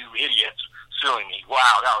about one of you idiots suing me.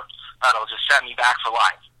 Wow, that'll just set me back for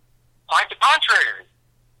life. Quite the contrary.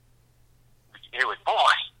 It would,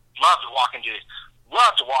 boy, love to walk into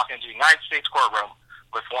the United States courtroom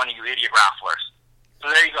with one of you idiot rafflers. So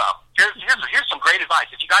there you go. Here's some great advice.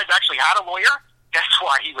 If you guys actually had a lawyer, guess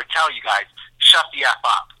what? He would tell you guys, shut the F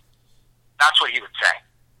up. That's what he would say.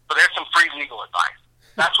 So there's some free legal advice.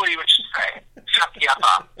 That's what he would say. Shut the F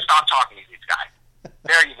up. Stop talking to these guys.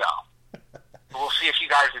 There you go. We'll see if you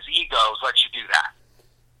guys' egos let you do that.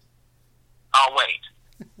 I'll wait.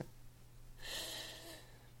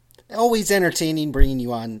 Always entertaining bringing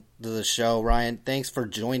you on to the show, Ryan. Thanks for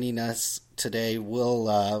joining us today.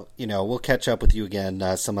 We'll catch up with you again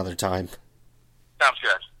some other time. Sounds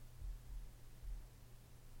good.